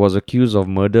was accused of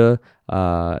murder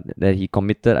that he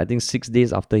committed, I think 6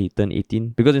 days after he turned 18.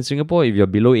 Because in Singapore, if you're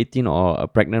below 18 or a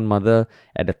pregnant mother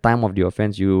at the time of the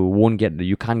offense, you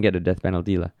can't get the death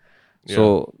penalty,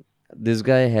 So this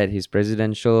guy had his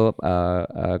presidential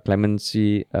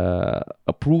clemency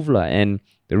approved, and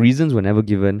the reasons were never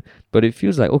given. But it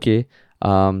feels like, okay,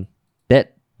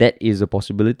 that is a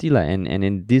possibility, and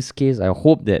in this case, I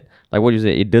hope that, like what you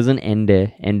said, it doesn't end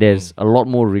there, and there's a lot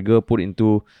more rigor put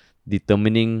into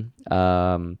determining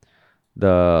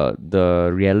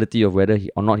the reality of whether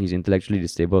or not he's intellectually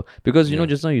disabled. Because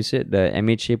just now you said the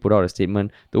MHA put out a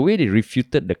statement. The way they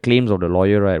refuted the claims of the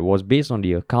lawyer, right, was based on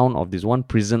the account of this one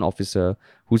prison officer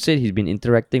who said he's been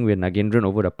interacting with Nagendran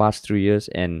over the past 3 years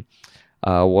and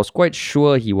was quite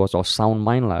sure he was of sound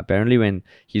mind. Apparently, when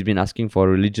he's been asking for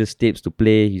religious tapes to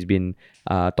play, he's been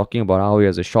talking about how he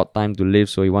has a short time to live,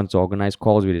 so he wants to organize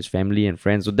calls with his family and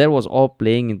friends. So that was all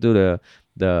playing into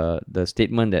the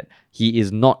statement that he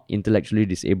is not intellectually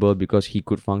disabled because he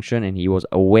could function and he was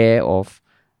aware of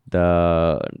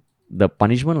the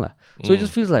punishment. So it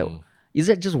just feels like, is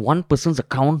that just one person's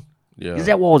account? Yeah. Is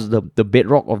that what was the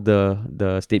bedrock of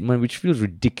the statement, which feels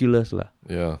ridiculous?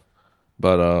 Yeah.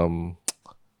 But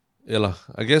yeah lah.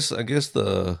 I guess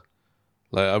the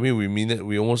we mean it.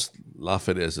 We almost laugh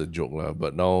at it as a joke lah.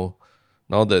 But now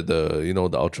that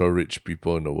the ultra rich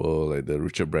people in the world, like the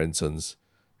Richard Bransons,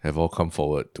 have all come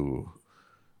forward to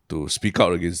speak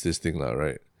out against this thing lah,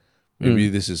 right? Maybe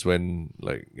this is when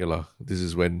this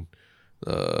is when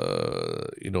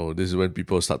this is when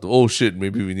people start to, oh shit,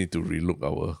 maybe we need to relook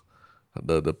our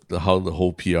the how the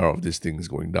whole PR of this thing is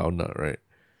going down now, right?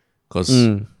 Because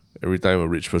every time a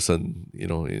rich person,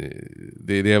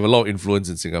 they have a lot of influence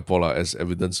in Singapore, as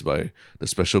evidenced by the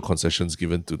special concessions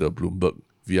given to the Bloomberg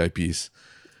VIPs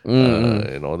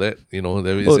and all that.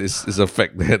 It's a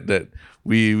fact that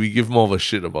we give more of a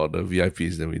shit about the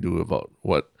VIPs than we do about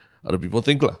what other people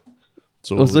think lah.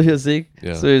 So you're saying,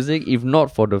 if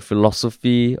not for the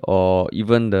philosophy or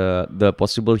even the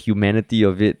possible humanity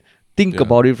of it, think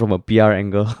about it from a PR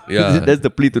angle. Yeah. That's the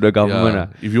plea to the government. Yeah.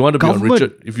 If you want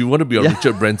to be on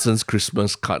Richard Branson's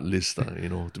Christmas card list,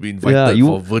 to be invited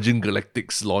for Virgin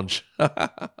Galactic's launch.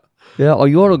 Or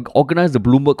you want to organize the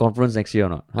Bloomberg conference next year or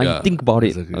not? You think about it.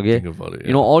 Exactly. Okay. Think about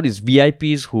it, all these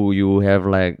VIPs who you have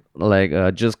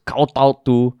just kowtowed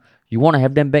to, you want to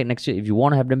have them back next year. If you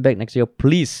want to have them back next year,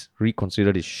 please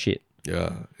reconsider this shit.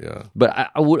 Yeah.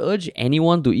 But I would urge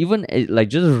anyone to even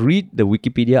just read the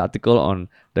Wikipedia article on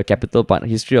the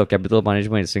history of capital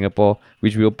punishment in Singapore,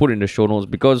 which we will put in the show notes,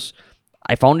 because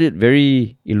I found it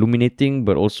very illuminating,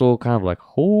 but also kind of like,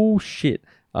 oh shit,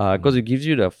 because it gives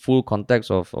you the full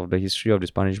context of the history of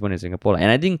this punishment in Singapore.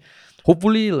 And I think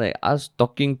hopefully us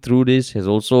talking through this has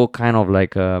also kind of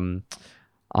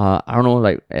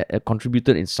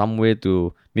contributed in some way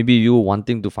to maybe you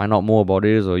wanting to find out more about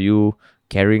this, or you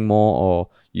caring more, or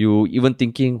you even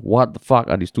thinking, what the fuck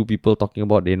are these two people talking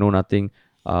about? They know nothing.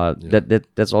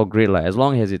 That's all great. As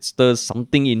long as it stirs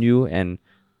something in you, and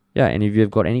if you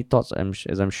have got any thoughts,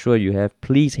 as I'm sure you have,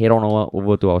 please head on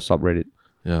over to our subreddit.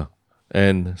 Yeah.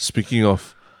 And speaking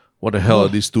of what the hell are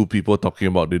these two people talking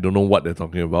about? They don't know what they're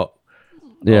talking about.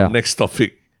 Yeah. Our next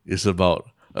topic is about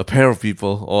a pair of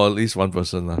people, or at least one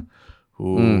person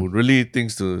who really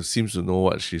seems to know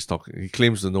what she's talking. He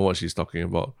claims to know what she's talking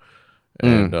about,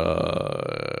 and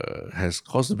has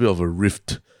caused a bit of a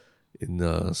rift in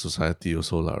society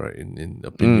also, right? In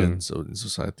opinions in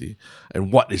society.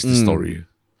 And what is the story?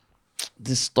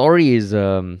 The story is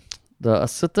a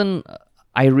certain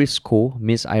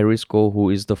Miss Iris Koh, who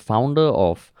is the founder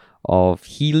of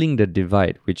Healing the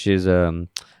Divide, which is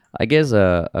I guess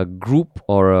a group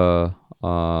or a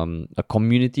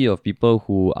community of people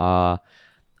who are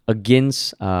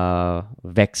against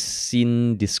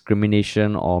vaccine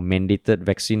discrimination or mandated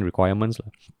vaccine requirements.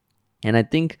 And I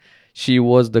think she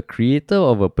was the creator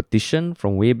of a petition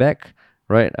from way back,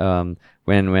 right?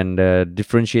 When the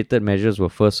differentiated measures were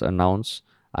first announced.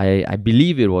 I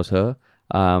believe it was her.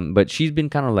 But she's been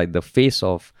kind of like the face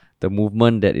of the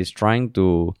movement that is trying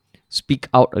to speak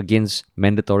out against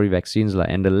mandatory vaccines.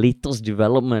 And the latest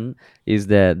development is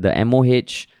that the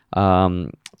MOH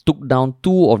took down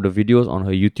 2 of the videos on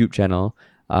her YouTube channel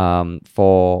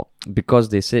because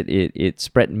they said it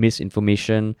spread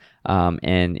misinformation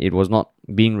and it was not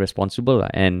being responsible.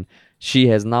 And she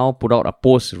has now put out a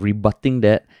post rebutting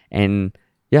that, and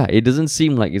it doesn't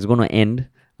seem like it's going to end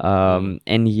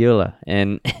here.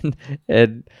 And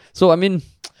so, I mean,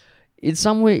 in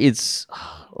some way, it's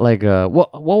like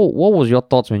what was your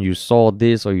thoughts when you saw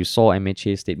this, or you saw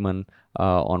MHA's statement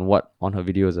on her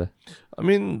videos? I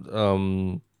mean,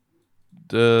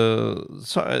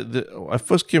 I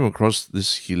first came across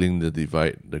this Healing the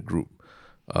Divide, the group,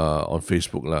 on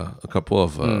Facebook lah. A couple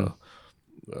of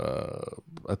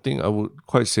I think I would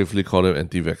quite safely call them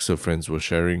anti-vaxxer friends were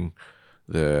sharing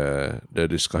their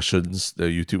discussions, their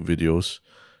YouTube videos,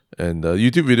 and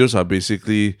YouTube videos are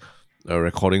basically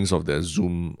recordings of their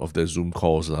Zoom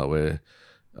calls lah, where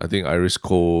I think Iris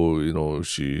Koh,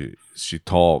 she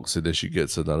talks, and then she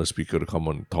gets another speaker to come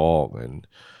on and talk, and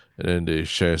then they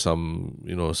share some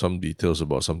details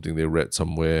about something they read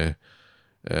somewhere,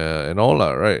 and all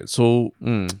that, right? So,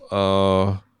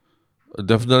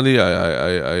 definitely,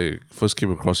 I first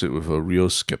came across it with a real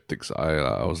skeptic's eye.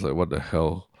 I was like, what the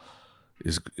hell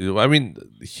is? I mean,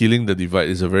 healing the divide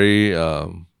is a very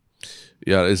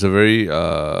it's a very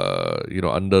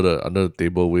under the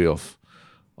table way of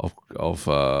of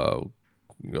uh,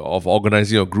 of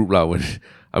organizing a group lah. When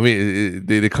I mean,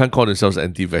 they can't call themselves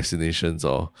anti-vaccinations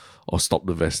or stop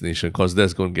the vaccination, because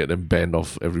that's going to get them banned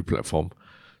off every platform.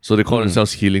 So they call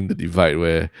themselves healing the divide,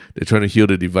 where they're trying to heal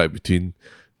the divide between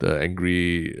the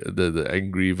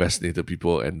angry vaccinated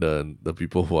people and the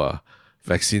people who are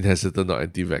vaccine hesitant or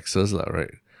anti-vaxxers lah,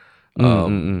 right?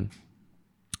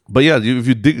 But yeah, if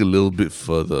you dig a little bit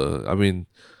further, I mean,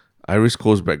 Iris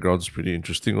Cole's background is pretty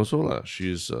interesting also lah.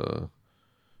 She's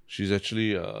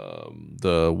actually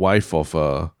the wife of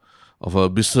a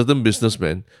certain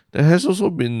businessman that has also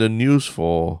been in the news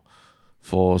for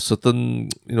certain,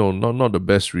 not the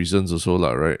best reasons also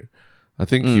lah, right? I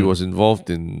think he was involved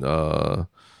in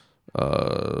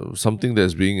something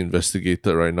that's being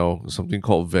investigated right now, something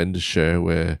called vendor share,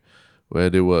 where I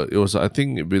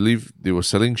believe they were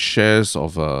selling shares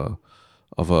of a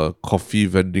coffee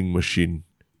vending machine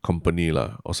company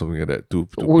lah, or something like that to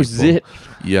people. Is it?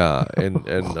 Yeah, and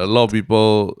a lot of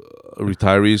people,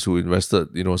 retirees who invested,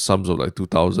 sums of like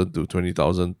 $2,000 to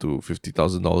 $20,000 to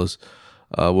 $50,000,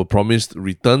 were promised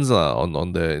returns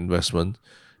on their investment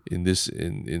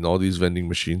in all these vending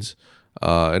machines.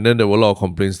 And then there were a lot of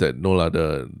complaints that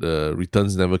the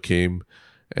returns never came,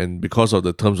 and because of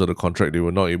the terms of the contract, they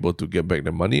were not able to get back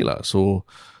their money lah. So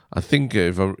I think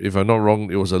if I'm not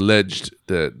wrong, it was alleged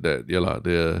that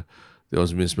there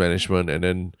was mismanagement, and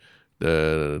then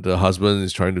the husband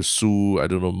is trying to sue, I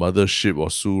don't know, Mothership or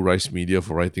sue Rice Media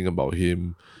for writing about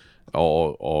him,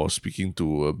 or speaking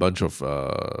to a bunch of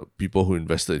people who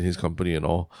invested in his company and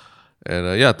all. And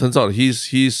turns out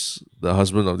he's the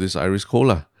husband of this Iris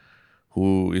Cole,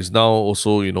 who is now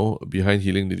also, behind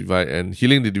Healing the Divide. And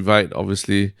Healing the Divide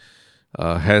obviously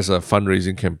has a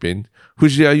fundraising campaign,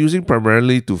 which they are using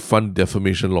primarily to fund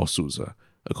defamation lawsuits,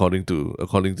 according to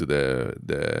their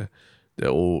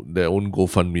own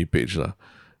GoFundMe page.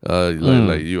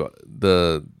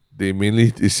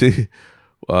 They say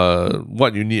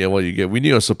what you need and what you get. We need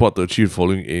your support to achieve the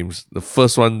following aims. The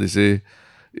first one, they say,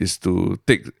 is to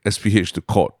take SPH to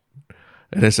court.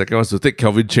 And then second one is to take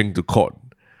Kelvin Cheng to court.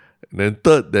 And then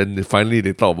third, finally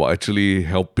they talk about actually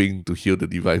helping to heal the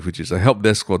divide, which is a help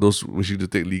desk for those wishing to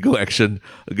take legal action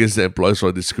against the employers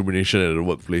for discrimination at the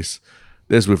workplace.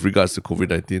 That's with regards to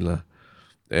COVID-19 lah.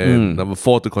 And number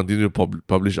 4, to continue to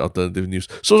publish alternative news.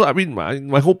 So I mean,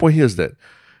 my whole point here is that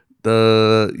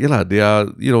they are,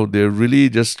 they're really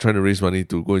just trying to raise money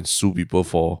to go and sue people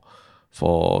for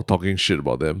talking shit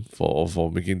about them,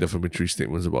 for making defamatory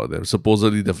statements about them,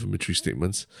 supposedly defamatory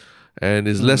statements. And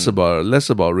it's less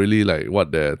about really like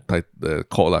what they're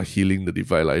called healing the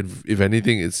divide. Like if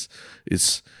anything, it's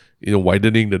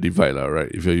widening the divide,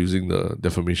 right? If you're using the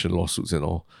defamation lawsuits and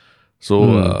all.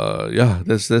 So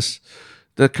that's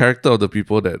the character of the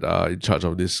people that are in charge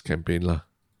of this campaign lah.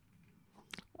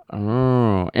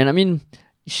 Oh, and I mean,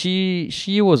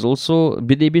 she was also,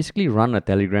 they basically run a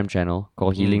Telegram channel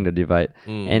called Healing the Divide,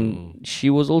 and she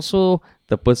was also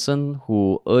the person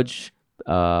who urged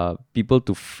people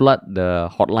to flood the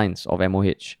hotlines of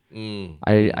MOH.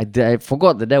 I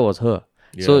forgot that was her.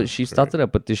 Yeah, so she started a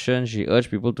petition. She urged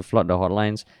people to flood the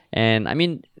hotlines, and I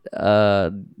mean,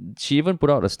 she even put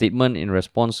out a statement in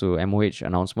response to MOH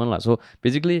announcement lah. So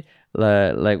basically,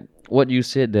 like what you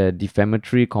said, the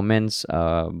defamatory comments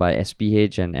by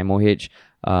SPH and MOH.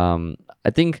 I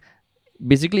think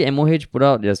basically MOH put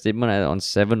out their statement on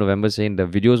 7 November saying the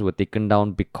videos were taken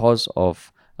down because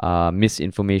of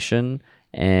misinformation,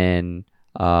 and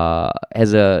so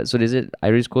they said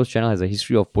Iris Cole's channel has a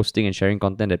history of posting and sharing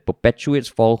content that perpetuates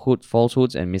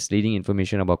falsehoods and misleading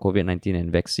information about COVID-19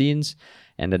 and vaccines,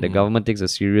 and that the government takes a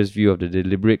serious view of the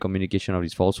deliberate communication of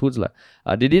these falsehoods.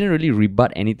 They didn't really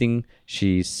rebut anything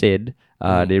she said.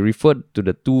 They referred to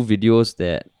the 2 videos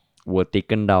that were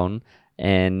taken down,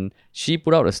 and she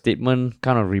put out a statement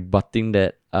kind of rebutting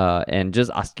that, and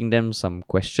just asking them some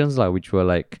questions which were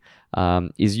like,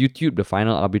 is YouTube the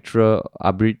final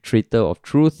arbitrator of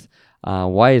truth?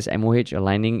 Why is MOH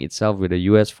aligning itself with a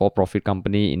US for-profit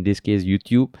company, in this case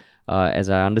YouTube? As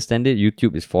I understand it,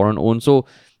 YouTube is foreign owned. So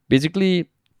basically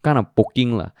kind of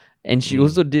poking . And she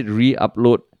also did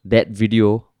re-upload that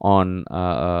video on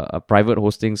a private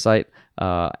hosting site,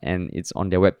 and it's on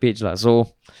their webpage .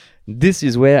 So this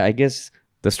is where I guess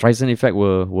the Streisand effect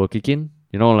will kick in.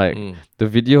 The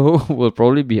video will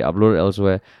probably be uploaded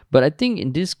elsewhere. But I think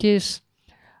in this case,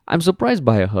 I'm surprised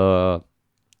by her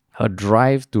her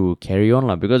drive to carry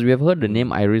on, because we have heard the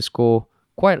name Iris Ko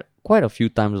quite a few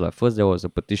times. First there was a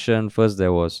petition, first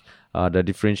there was the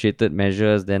differentiated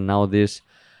measures, then now this.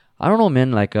 I don't know,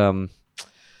 man.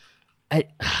 I,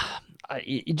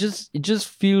 it just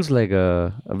feels like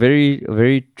a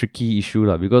very tricky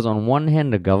issue, because on one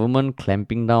hand the government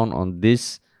clamping down on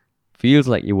this feels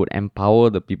like it would empower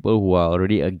the people who are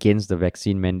already against the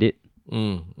vaccine mandate.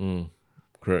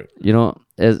 Correct.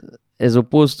 As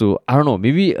opposed to, I don't know,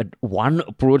 maybe one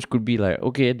approach could be like,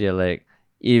 okay, they're like,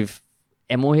 if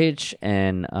MOH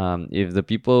and if the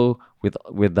people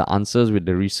with the answers, with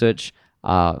the research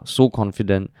are so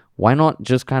confident, why not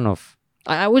just kind of,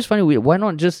 I always find it weird, why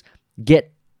not just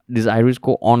get this Iris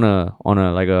Co on a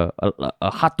like a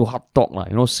heart to heart talk,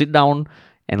 sit down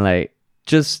and like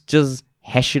just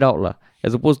hash it out,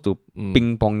 as opposed to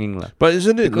ping ponging. But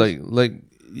isn't it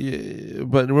yeah,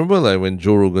 but remember when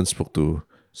Joe Rogan spoke to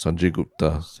Sanjay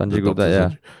Gupta, yeah.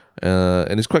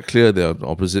 And it's quite clear they're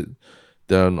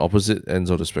on opposite ends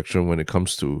of the spectrum when it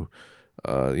comes to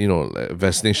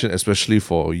vaccination, especially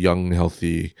for young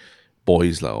healthy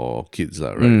boys or kids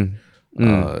right.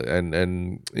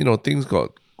 And things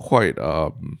got quite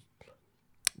not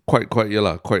say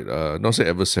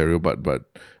adversarial, but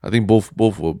I think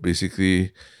both were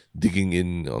basically digging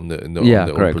in on their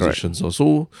own positions.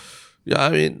 So yeah, I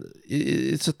mean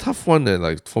it's a tough one,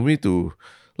 and for me to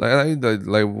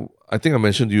I think I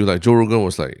mentioned to you, Joe Rogan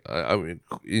was I mean,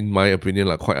 in my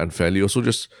opinion, quite unfairly also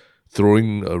just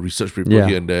throwing a research paper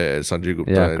here and there at Sanjay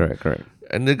Gupta. Yeah, correct.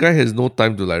 And the guy has no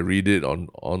time to read it on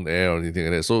air or anything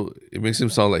like that. So it makes him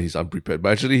sound like he's unprepared.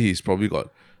 But actually he's probably got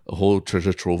a whole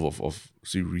treasure trove of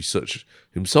research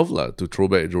himself to throw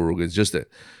back at Joe Rogan. It's just that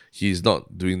he's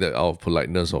not doing that out of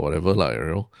politeness or whatever,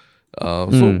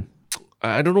 So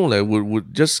I don't know,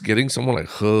 would just getting someone like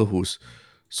her who's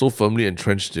so firmly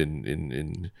entrenched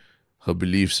in her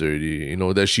beliefs already,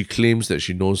 that she claims that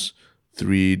she knows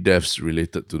 3 deaths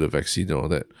related to the vaccine and all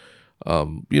that.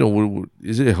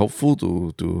 Is it helpful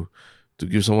to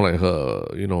give someone like her,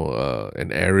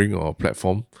 an airing or a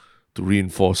platform to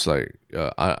reinforce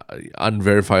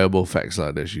unverifiable facts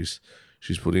that she's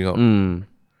putting out?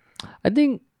 I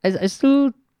think I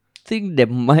still think there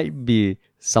might be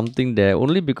something there,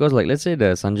 only because let's say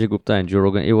the Sanjay Gupta and Joe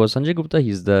Rogan. It was Sanjay Gupta.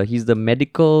 He's the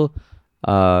medical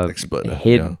expert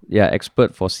head,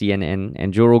 expert for CNN,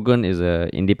 and Joe Rogan is a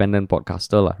independent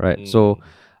podcaster, right? So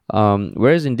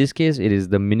whereas in this case it is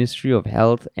the Ministry of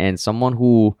Health and someone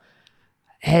who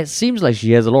seems like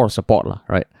she has a lot of support,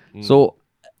 right? So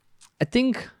I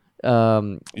think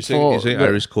you're saying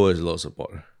Iris Co has a lot of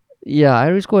support. Yeah,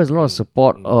 Iris Co has a lot of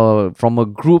support from a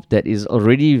group that is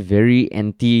already very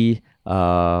anti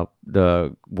a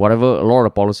lot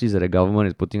of policies that the government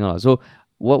is putting out. So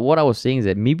what I was saying is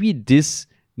that maybe this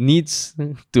needs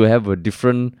to have a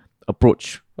different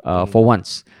approach for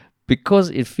once, because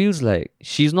it feels like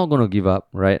she's not going to give up,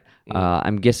 right?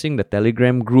 I'm guessing the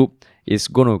Telegram group is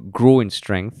going to grow in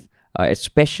strength,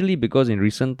 especially because in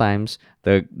recent times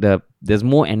there's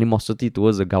more animosity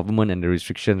towards the government and the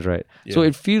restrictions, right? Yeah. So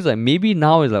it feels like maybe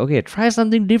now is okay, try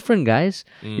something different, guys.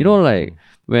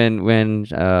 When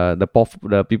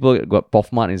the people got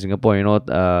POFMART in Singapore,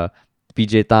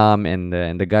 PJ Tam and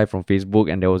the guy from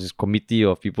Facebook, and there was this committee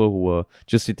of people who were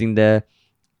just sitting there,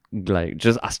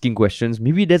 just asking questions.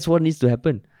 Maybe that's what needs to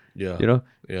happen.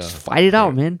 Just fight it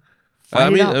out, man. I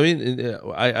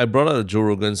brought out the Joe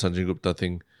Rogan Sanjay Gupta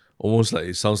thing almost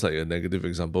it sounds like a negative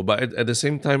example, but at the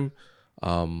same time,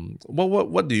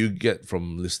 what do you get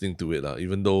from listening to it?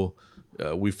 Even though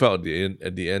we felt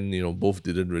at the end, both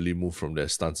didn't really move from their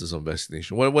stances on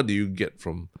vaccination. What do you get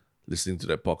from listening to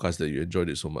that podcast that you enjoyed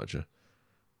it so much?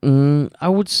 I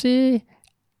would say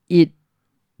it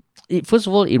first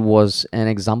of all, it was an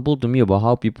example to me about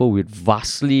how people with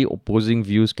vastly opposing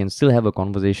views can still have a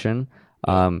conversation.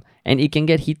 And it can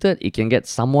get heated, it can get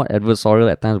somewhat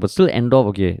adversarial at times, but still end off,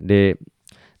 okay,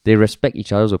 they respect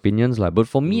each other's opinions. But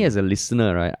for me as a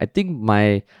listener, right, I think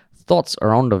my thoughts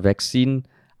around the vaccine,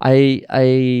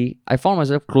 I found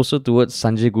myself closer towards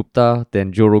Sanjay Gupta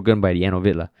than Joe Rogan by the end of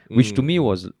it, which to me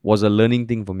was a learning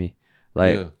thing for me.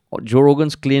 Joe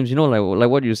Rogan's claims, like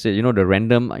what you said, the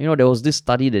random, there was this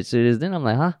study that said this, then I'm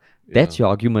like, that's your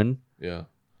argument. Yeah.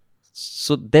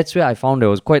 So that's where I found there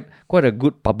was quite a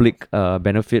good public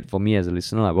benefit for me as a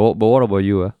listener. But what about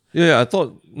you? Yeah, I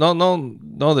thought now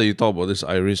that you talk about this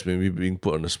Iris maybe being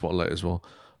put on the spotlight as well,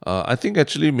 I think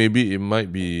actually maybe it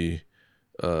might be,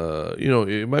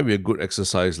 it might be a good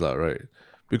exercise, right?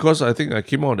 Because I think I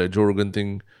came out of that Joe Rogan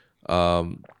thing,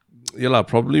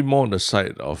 probably more on the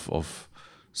side of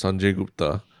Sanjay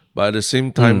Gupta, but at the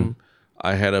same time,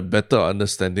 I had a better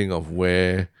understanding of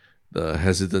where the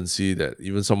hesitancy that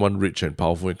even someone rich and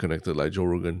powerful and connected like Joe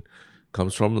Rogan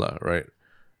comes from, right?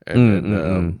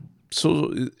 And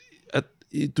so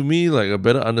to me, like a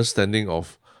better understanding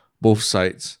of both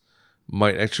sides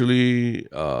might actually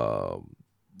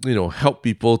help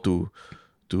people to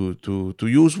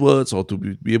use words or to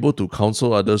be able to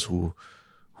counsel others who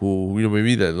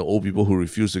maybe the old people who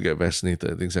refuse to get vaccinated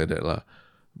and things like that lah.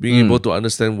 Being able to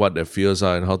understand what their fears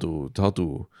are and how to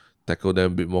tackle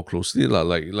them a bit more closely lah.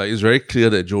 Like it's very clear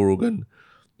that Joe Rogan,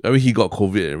 I mean, he got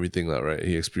COVID and everything lah, right?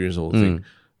 He experienced the whole thing,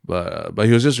 but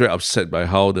he was just very upset by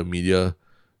how the media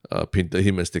painted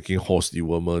him as taking horse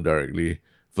dewormer directly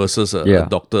versus a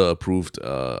doctor-approved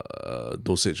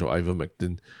dosage of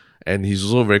ivermectin. And he's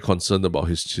also very concerned about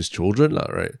his children, lah,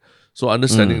 right? So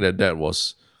understanding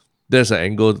there's an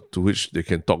angle to which they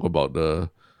can talk about the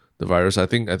virus. I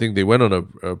think they went on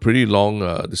a pretty long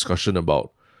discussion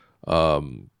about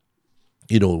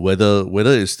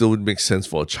whether it still makes sense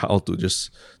for a child to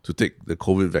take the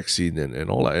COVID vaccine and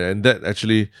all that. And that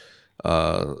actually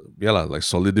like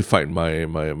solidified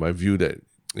my view that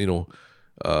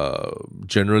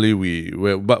generally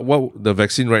but what the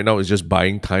vaccine right now is just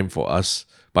buying time for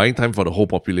the whole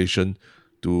population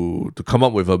to come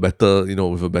up with a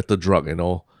better drug and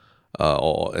all,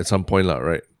 or at some point,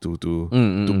 right,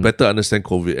 to better understand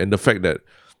COVID and the fact that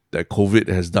COVID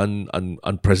has done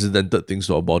unprecedented things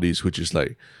to our bodies, which is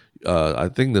like, I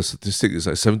think the statistic is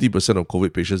like 70% of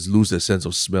COVID patients lose their sense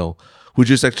of smell, which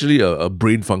is actually a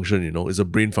brain function. It's a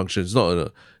brain function.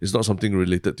 It's not something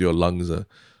related to your lungs.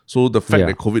 So the fact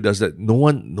that COVID does that, no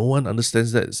one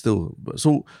understands that still.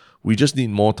 So we just need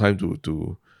more time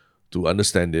to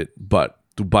understand it, but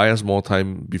to buy us more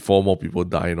time before more people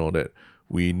die and all that,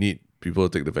 we need people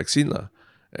to take the vaccine lah.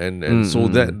 And so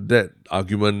that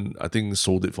argument, I think,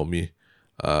 sold it for me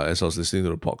as I was listening to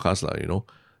the podcast lah.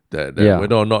 That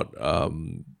whether or not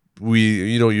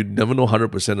you never know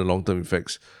 100% the long term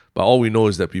effects, but all we know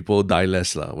is that people die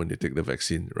less lah when they take the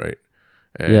vaccine, right?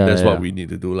 And that's what we need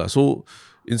to do lah. So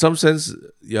in some sense,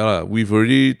 we've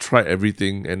already tried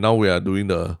everything, and now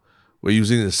we're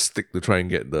using a stick to try and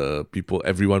get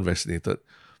everyone vaccinated.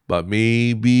 But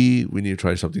maybe we need to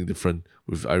try something different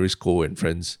with Iris Koh and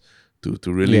friends to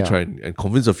really try and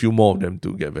convince a few more of them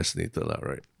to get vaccinated,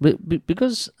 right? But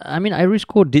because, I mean, Iris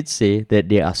Koh did say that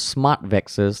they are smart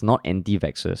vaxxers, not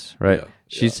anti-vaxxers, right? Yeah,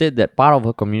 she said that part of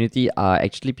her community are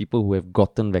actually people who have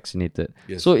gotten vaccinated.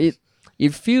 Yes, so it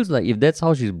feels like if that's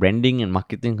how she's branding and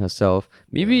marketing herself,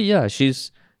 maybe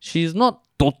she's not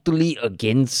totally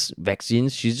against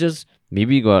vaccines. She's just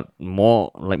maybe got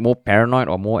more paranoid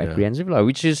or more apprehensive,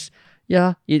 which is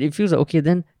it feels like, okay,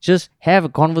 then just have a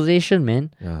conversation,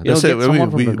 man. That's it.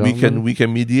 We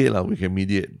can mediate lah. We can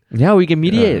mediate. Yeah, we can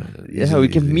mediate. We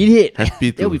can mediate.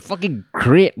 Happy to. That'll be fucking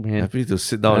great, man. Happy to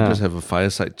sit down and just have a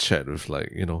fireside chat with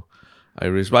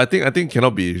Iris. But I think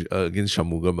cannot be against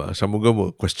Shanmugam. Shanmugam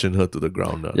will question her to the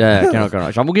ground.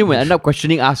 Cannot. Shanmugam will end up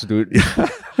questioning us, dude.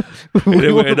 we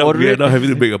end up having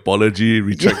to make apology,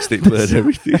 retract statement and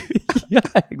everything.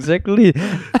 Exactly.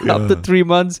 After 3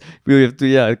 months, we have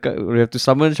to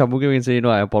summon Shanmugam and say,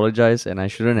 I apologize, and I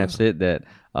shouldn't have said that.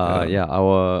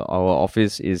 Our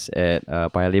office is at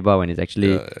Paya Lebar when it's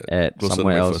actually at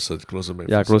somewhere else. Closer to McPherson.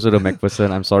 Yeah, closer to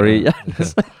McPherson. I'm sorry.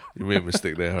 You made a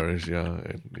mistake there, Harish.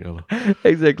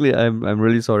 Exactly. I'm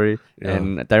really sorry. Yeah.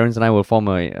 And Terence and I will form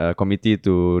a committee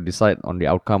to decide on the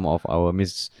outcome of our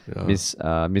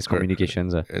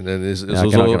miscommunications. And then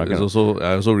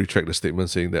I also retract the statement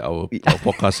saying that our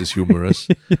podcast is humorous.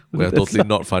 We are totally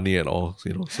not funny at all. So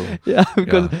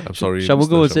because I'm sorry.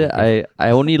 Shanmugam would say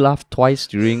I only laughed twice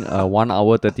during a 1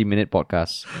 hour 30-minute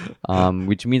podcast,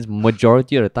 which means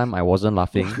majority of the time I wasn't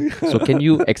laughing. So can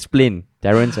you explain,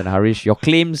 Terence and Harish, your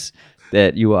claims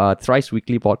that you are a thrice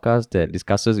weekly podcast that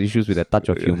discusses issues with a touch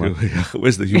of humor?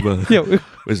 Where's the humor?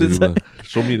 Where's the humor?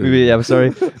 Show me the humor. I'm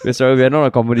sorry. We're sorry. We're not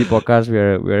a comedy podcast.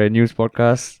 We're a news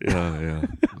podcast. Yeah.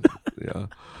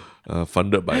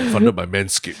 Funded by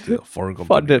Manscaped, foreign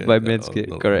company. Funded by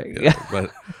Manscaped, correct.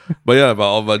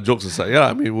 But jokes aside,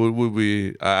 I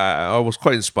mean, I was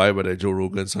quite inspired by that Joe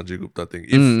Rogan, Sanjay Gupta thing.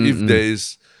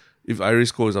 If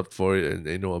Iris Koh is up for it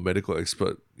and a medical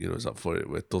expert is up for it,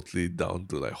 we're totally down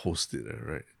to host it,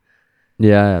 right?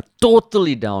 Yeah,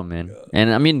 totally down, man. Yeah.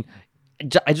 And I mean,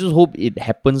 I just hope it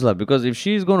happens because if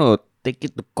she's gonna take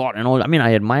it to court and all, I mean,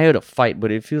 I admire the fight, but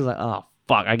it feels like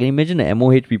fuck, I can imagine the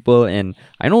MOH people, and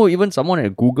I know even someone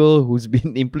at Google who's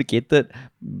been implicated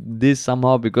this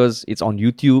somehow because it's on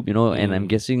YouTube, and I'm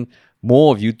guessing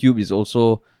more of YouTube is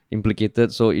also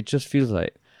implicated. So it just feels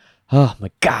like, oh my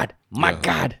God.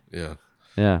 Yeah.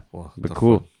 Yeah. Wow, but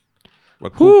cool.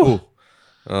 But cool.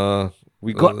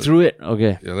 We got through it.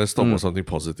 Okay. Yeah, let's talk about something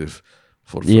positive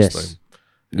for the first time.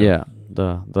 Yeah.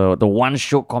 The one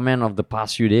show comment of the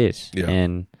past few days. Yeah.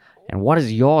 And what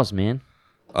is yours, man?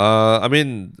 I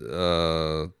mean,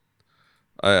 I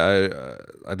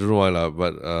don't know why lah,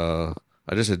 but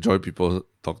I just enjoy people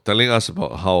telling us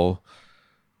about how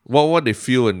what they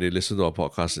feel when they listen to our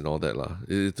podcast and all that lah.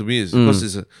 To me, it's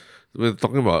because we're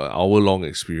talking about an hour-long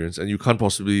experience, and you can't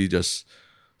possibly just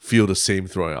feel the same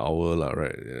throughout an hour lah,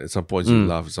 right? At some points you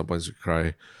laugh, at some points you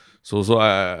cry. So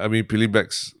I mean,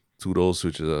 Pilibacks to those,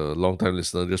 which is a long-time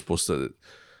listener, just posted it.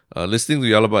 Listening to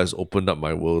Yalaba has opened up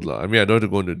my world lah. I mean, I don't have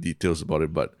to go into details about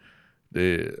it, but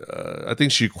I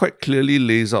think she quite clearly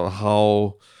lays out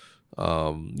how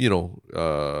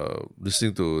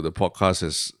listening to the podcast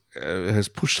has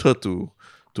pushed her to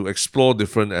explore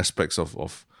different aspects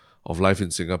of life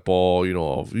in Singapore.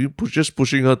 Just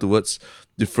pushing her towards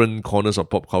different corners of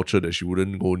pop culture that she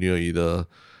wouldn't go near either,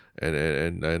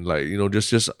 and like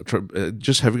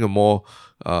just having a more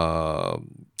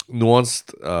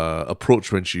nuanced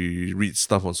approach when she reads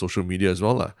stuff on social media as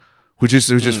well lah. Which is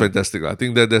fantastic. I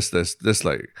think that's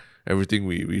like everything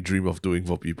we dream of doing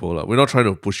for people. We're not trying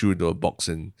to push you into a box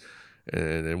and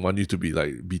want you to be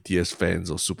like BTS fans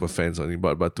or super fans or anything,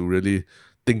 but to really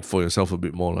think for yourself a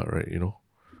bit more, right?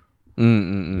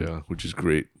 Yeah, which is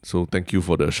great. So thank you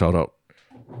for the shout out.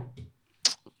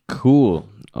 Cool.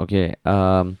 Okay.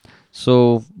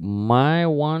 So my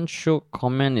one short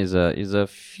comment is a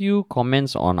few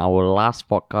comments on our last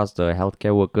podcast, the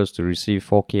healthcare workers to receive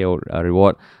 4K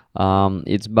reward.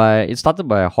 It started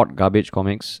by Hot Garbage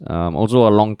Comics, also a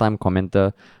long time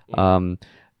commenter.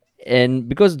 And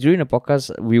because during the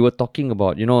podcast we were talking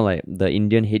about like the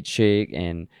Indian head shake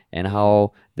and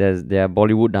how there are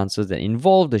Bollywood dancers that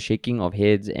involve the shaking of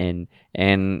heads, and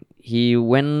he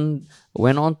went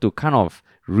on to kind of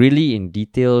really in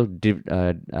detail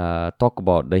talk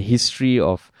about the history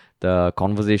of the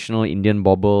conversational Indian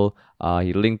bobble.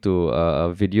 He linked to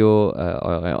a video,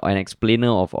 an explainer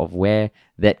of where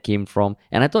that came from,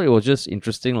 and I thought it was just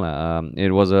interesting.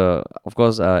 It was of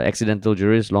course, accidental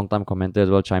jurist, long-time commenter as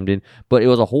well chimed in, but it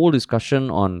was a whole discussion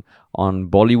on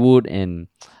Bollywood and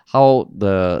how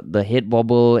the head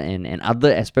bobble and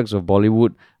other aspects of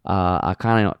Bollywood have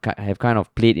kind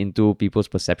of played into people's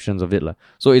perceptions of it.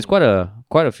 So it's quite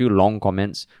a few long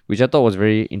comments, which I thought was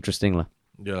very interesting.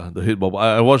 Yeah, the head bobble.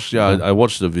 I watched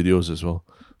the videos as well.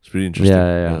 It's pretty interesting.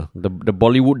 Yeah. The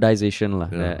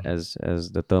Bollywoodization as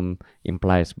the term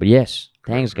implies. But yes,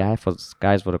 thanks guys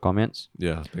for the comments.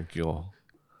 Yeah, thank you all.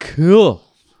 Cool.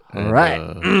 And, all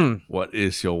right. What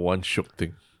is your one shook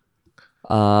thing?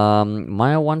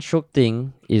 My one shook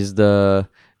thing is the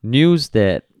news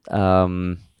that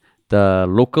the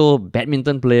local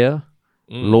badminton player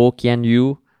Loh Kian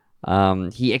Yu,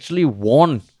 he actually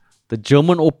won the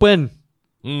German Open.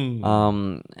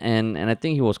 And I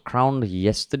think he was crowned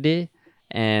yesterday,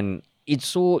 and it's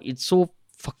so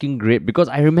fucking great because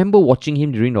I remember watching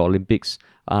him during the Olympics.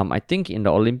 I think in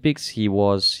the Olympics he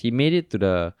made it to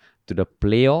the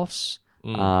playoffs.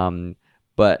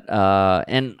 But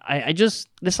and I just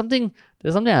there's something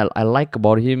I like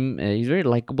about him. He's very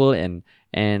likable, and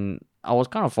I was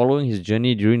kind of following his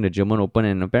journey during the German Open,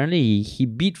 and apparently he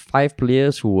beat 5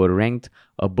 players who were ranked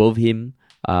above him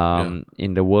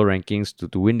in the world rankings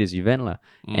to win this event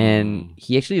and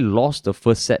he actually lost the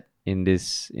first set in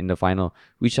the final,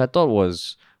 which I thought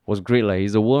was great.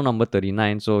 He's the world number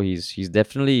 39, so he's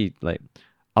definitely like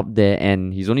up there,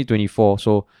 and he's only 24,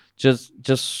 so just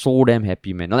so damn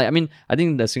happy, man. I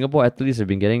think the Singapore athletes have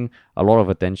been getting a lot of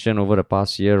attention over the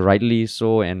past year, rightly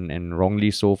so and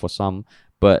wrongly so for some,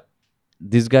 but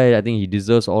this guy, I think he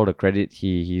deserves all the credit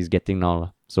he's getting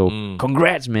now. So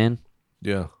congrats, man.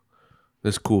 Yeah.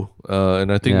 That's cool.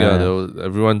 And I think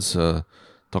everyone's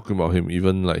talking about him.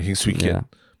 Even like Heng Swee Keat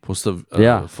posted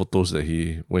photos that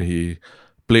when he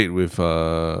played with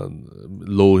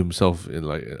Loh himself in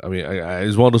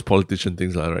it's one of those politician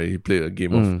things, right? He played a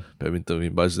game of badminton with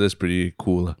him, but that's pretty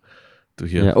cool to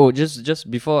hear. Yeah. Oh, just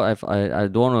before I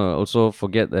don't want to also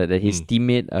forget that his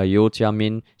teammate Yeo Chia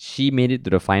Min, she made it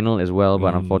to the final as well,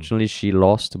 but unfortunately she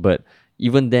lost. But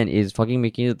even then, is fucking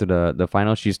making it to the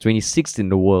final. She's 26th in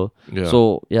the world. Yeah.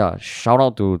 So yeah, shout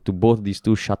out to both these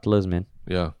two shuttlers, man.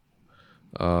 Yeah.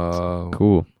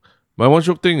 Cool. My one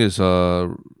joke thing is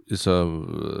a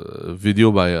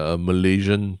video by a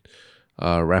Malaysian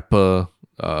rapper,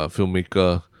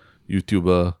 filmmaker,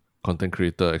 YouTuber, content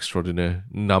creator extraordinaire,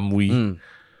 Namwi.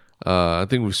 I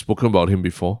think we've spoken about him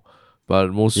before,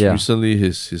 but most recently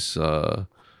his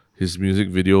music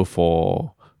video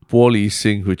for Po Li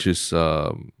Sing, which is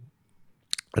I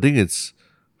think it's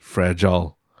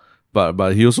Fragile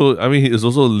but he also, I mean, he is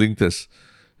also linked as,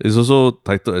 it's also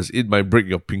titled as "It Might Break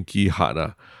Your Pinky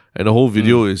Heart," and the whole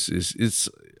video is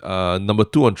number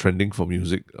 2 on trending for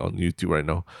music on YouTube right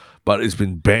now, but it's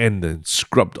been banned and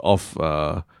scrubbed off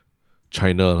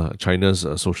China's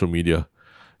social media.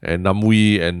 And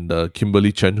Namwi and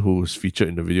Kimberly Chen, who's featured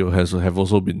in the video, have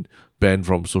also been banned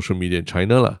from social media in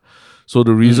China lah. So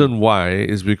the reason why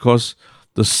is because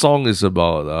the song is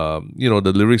about,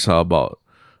 the lyrics are about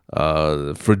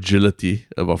fragility,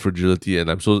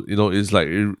 and I'm so, it's like,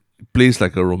 it plays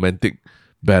like a romantic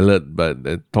ballad, but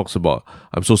it talks about,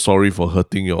 I'm so sorry for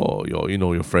hurting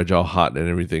your fragile heart and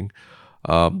everything.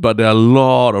 But there are a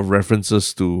lot of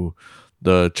references to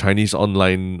the Chinese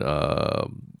online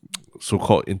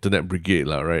so-called internet brigade,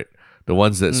 right? The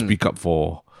ones that speak up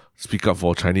for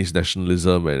Chinese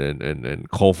nationalism and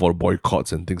call for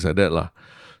boycotts and things like that.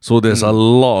 So there's a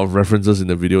lot of references in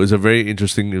the video. It's a very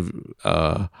interesting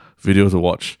video to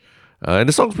watch. And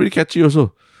the song's pretty catchy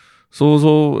also.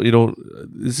 So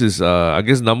this is, I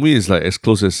guess Namwi is like as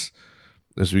close as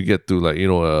we get to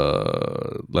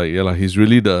he's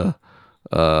really the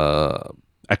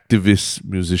activist,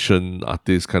 musician,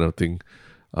 artist kind of thing.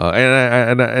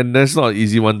 And that's not an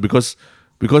easy one because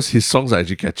his songs are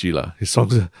actually catchy lah. His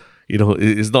songs,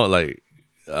 it's not like,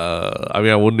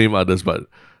 I won't name others, but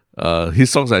his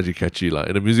songs are actually catchy lah.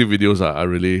 And the music videos are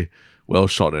really well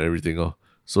shot and everything.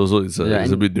 So it's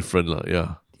a bit different lah.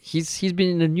 Yeah. He's been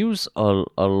in the news a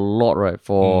lot, right?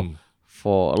 For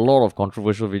a lot of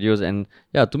controversial videos, and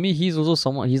yeah, to me he's also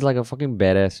someone. He's like a fucking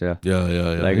badass. Yeah.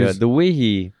 Like the way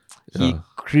he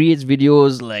creates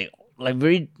videos, like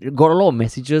very got a lot of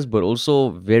messages, but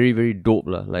also very, very dope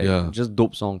lah. Just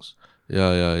dope songs.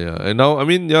 Yeah. And now,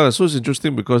 so it's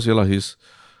interesting because this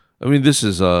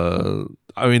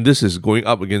is going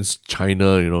up against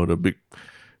China, the big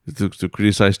to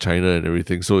criticize China and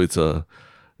everything. So it's a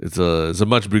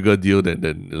much bigger deal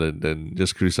than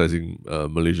just criticizing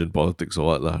Malaysian politics or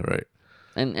what lah, right?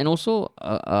 And also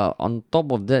on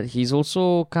top of that, he's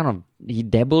also he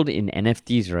dabbled in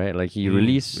NFTs, right? Like he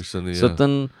released recently,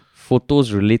 certain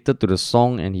photos related to the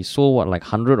song, and he sold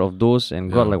 100 of those and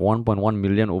got 1.1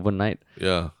 million overnight.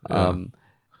 Yeah. And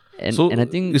I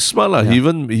think it's smart lah.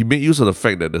 He made use of the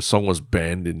fact that the song was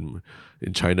banned in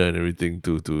China and everything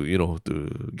to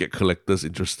get collectors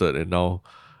interested, and now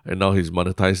he's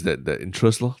monetized that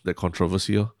interest that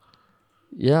controversy.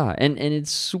 Yeah, and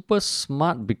it's super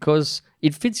smart because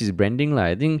it fits his branding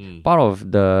lah. I think part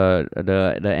of the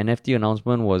NFT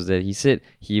announcement was that he said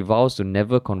he vows to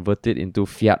never convert it into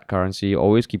fiat currency,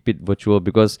 always keep it virtual,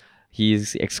 because he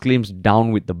exclaims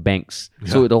down with the banks. Yeah.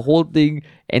 So the whole thing,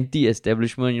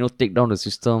 anti-establishment, take down the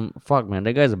system. Fuck man,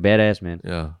 that guy's a badass, man.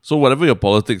 Yeah. So whatever your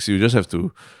politics, you just have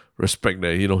to respect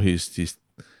that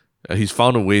he's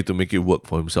found a way to make it work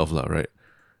for himself lah, right?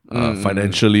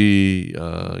 Financially,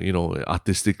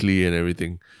 artistically and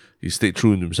everything, he stayed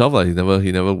true to himself lah. He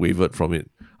never wavered from it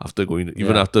after going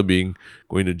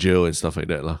to jail and stuff like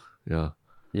that lah. Yeah.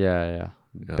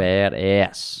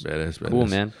 Badass. Cool,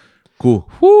 man. Cool.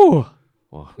 Whew.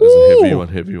 Wow, that's a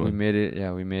heavy one. We made it.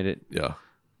 Yeah, we made it. Yeah.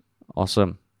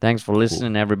 Awesome. Thanks for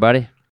listening, everybody.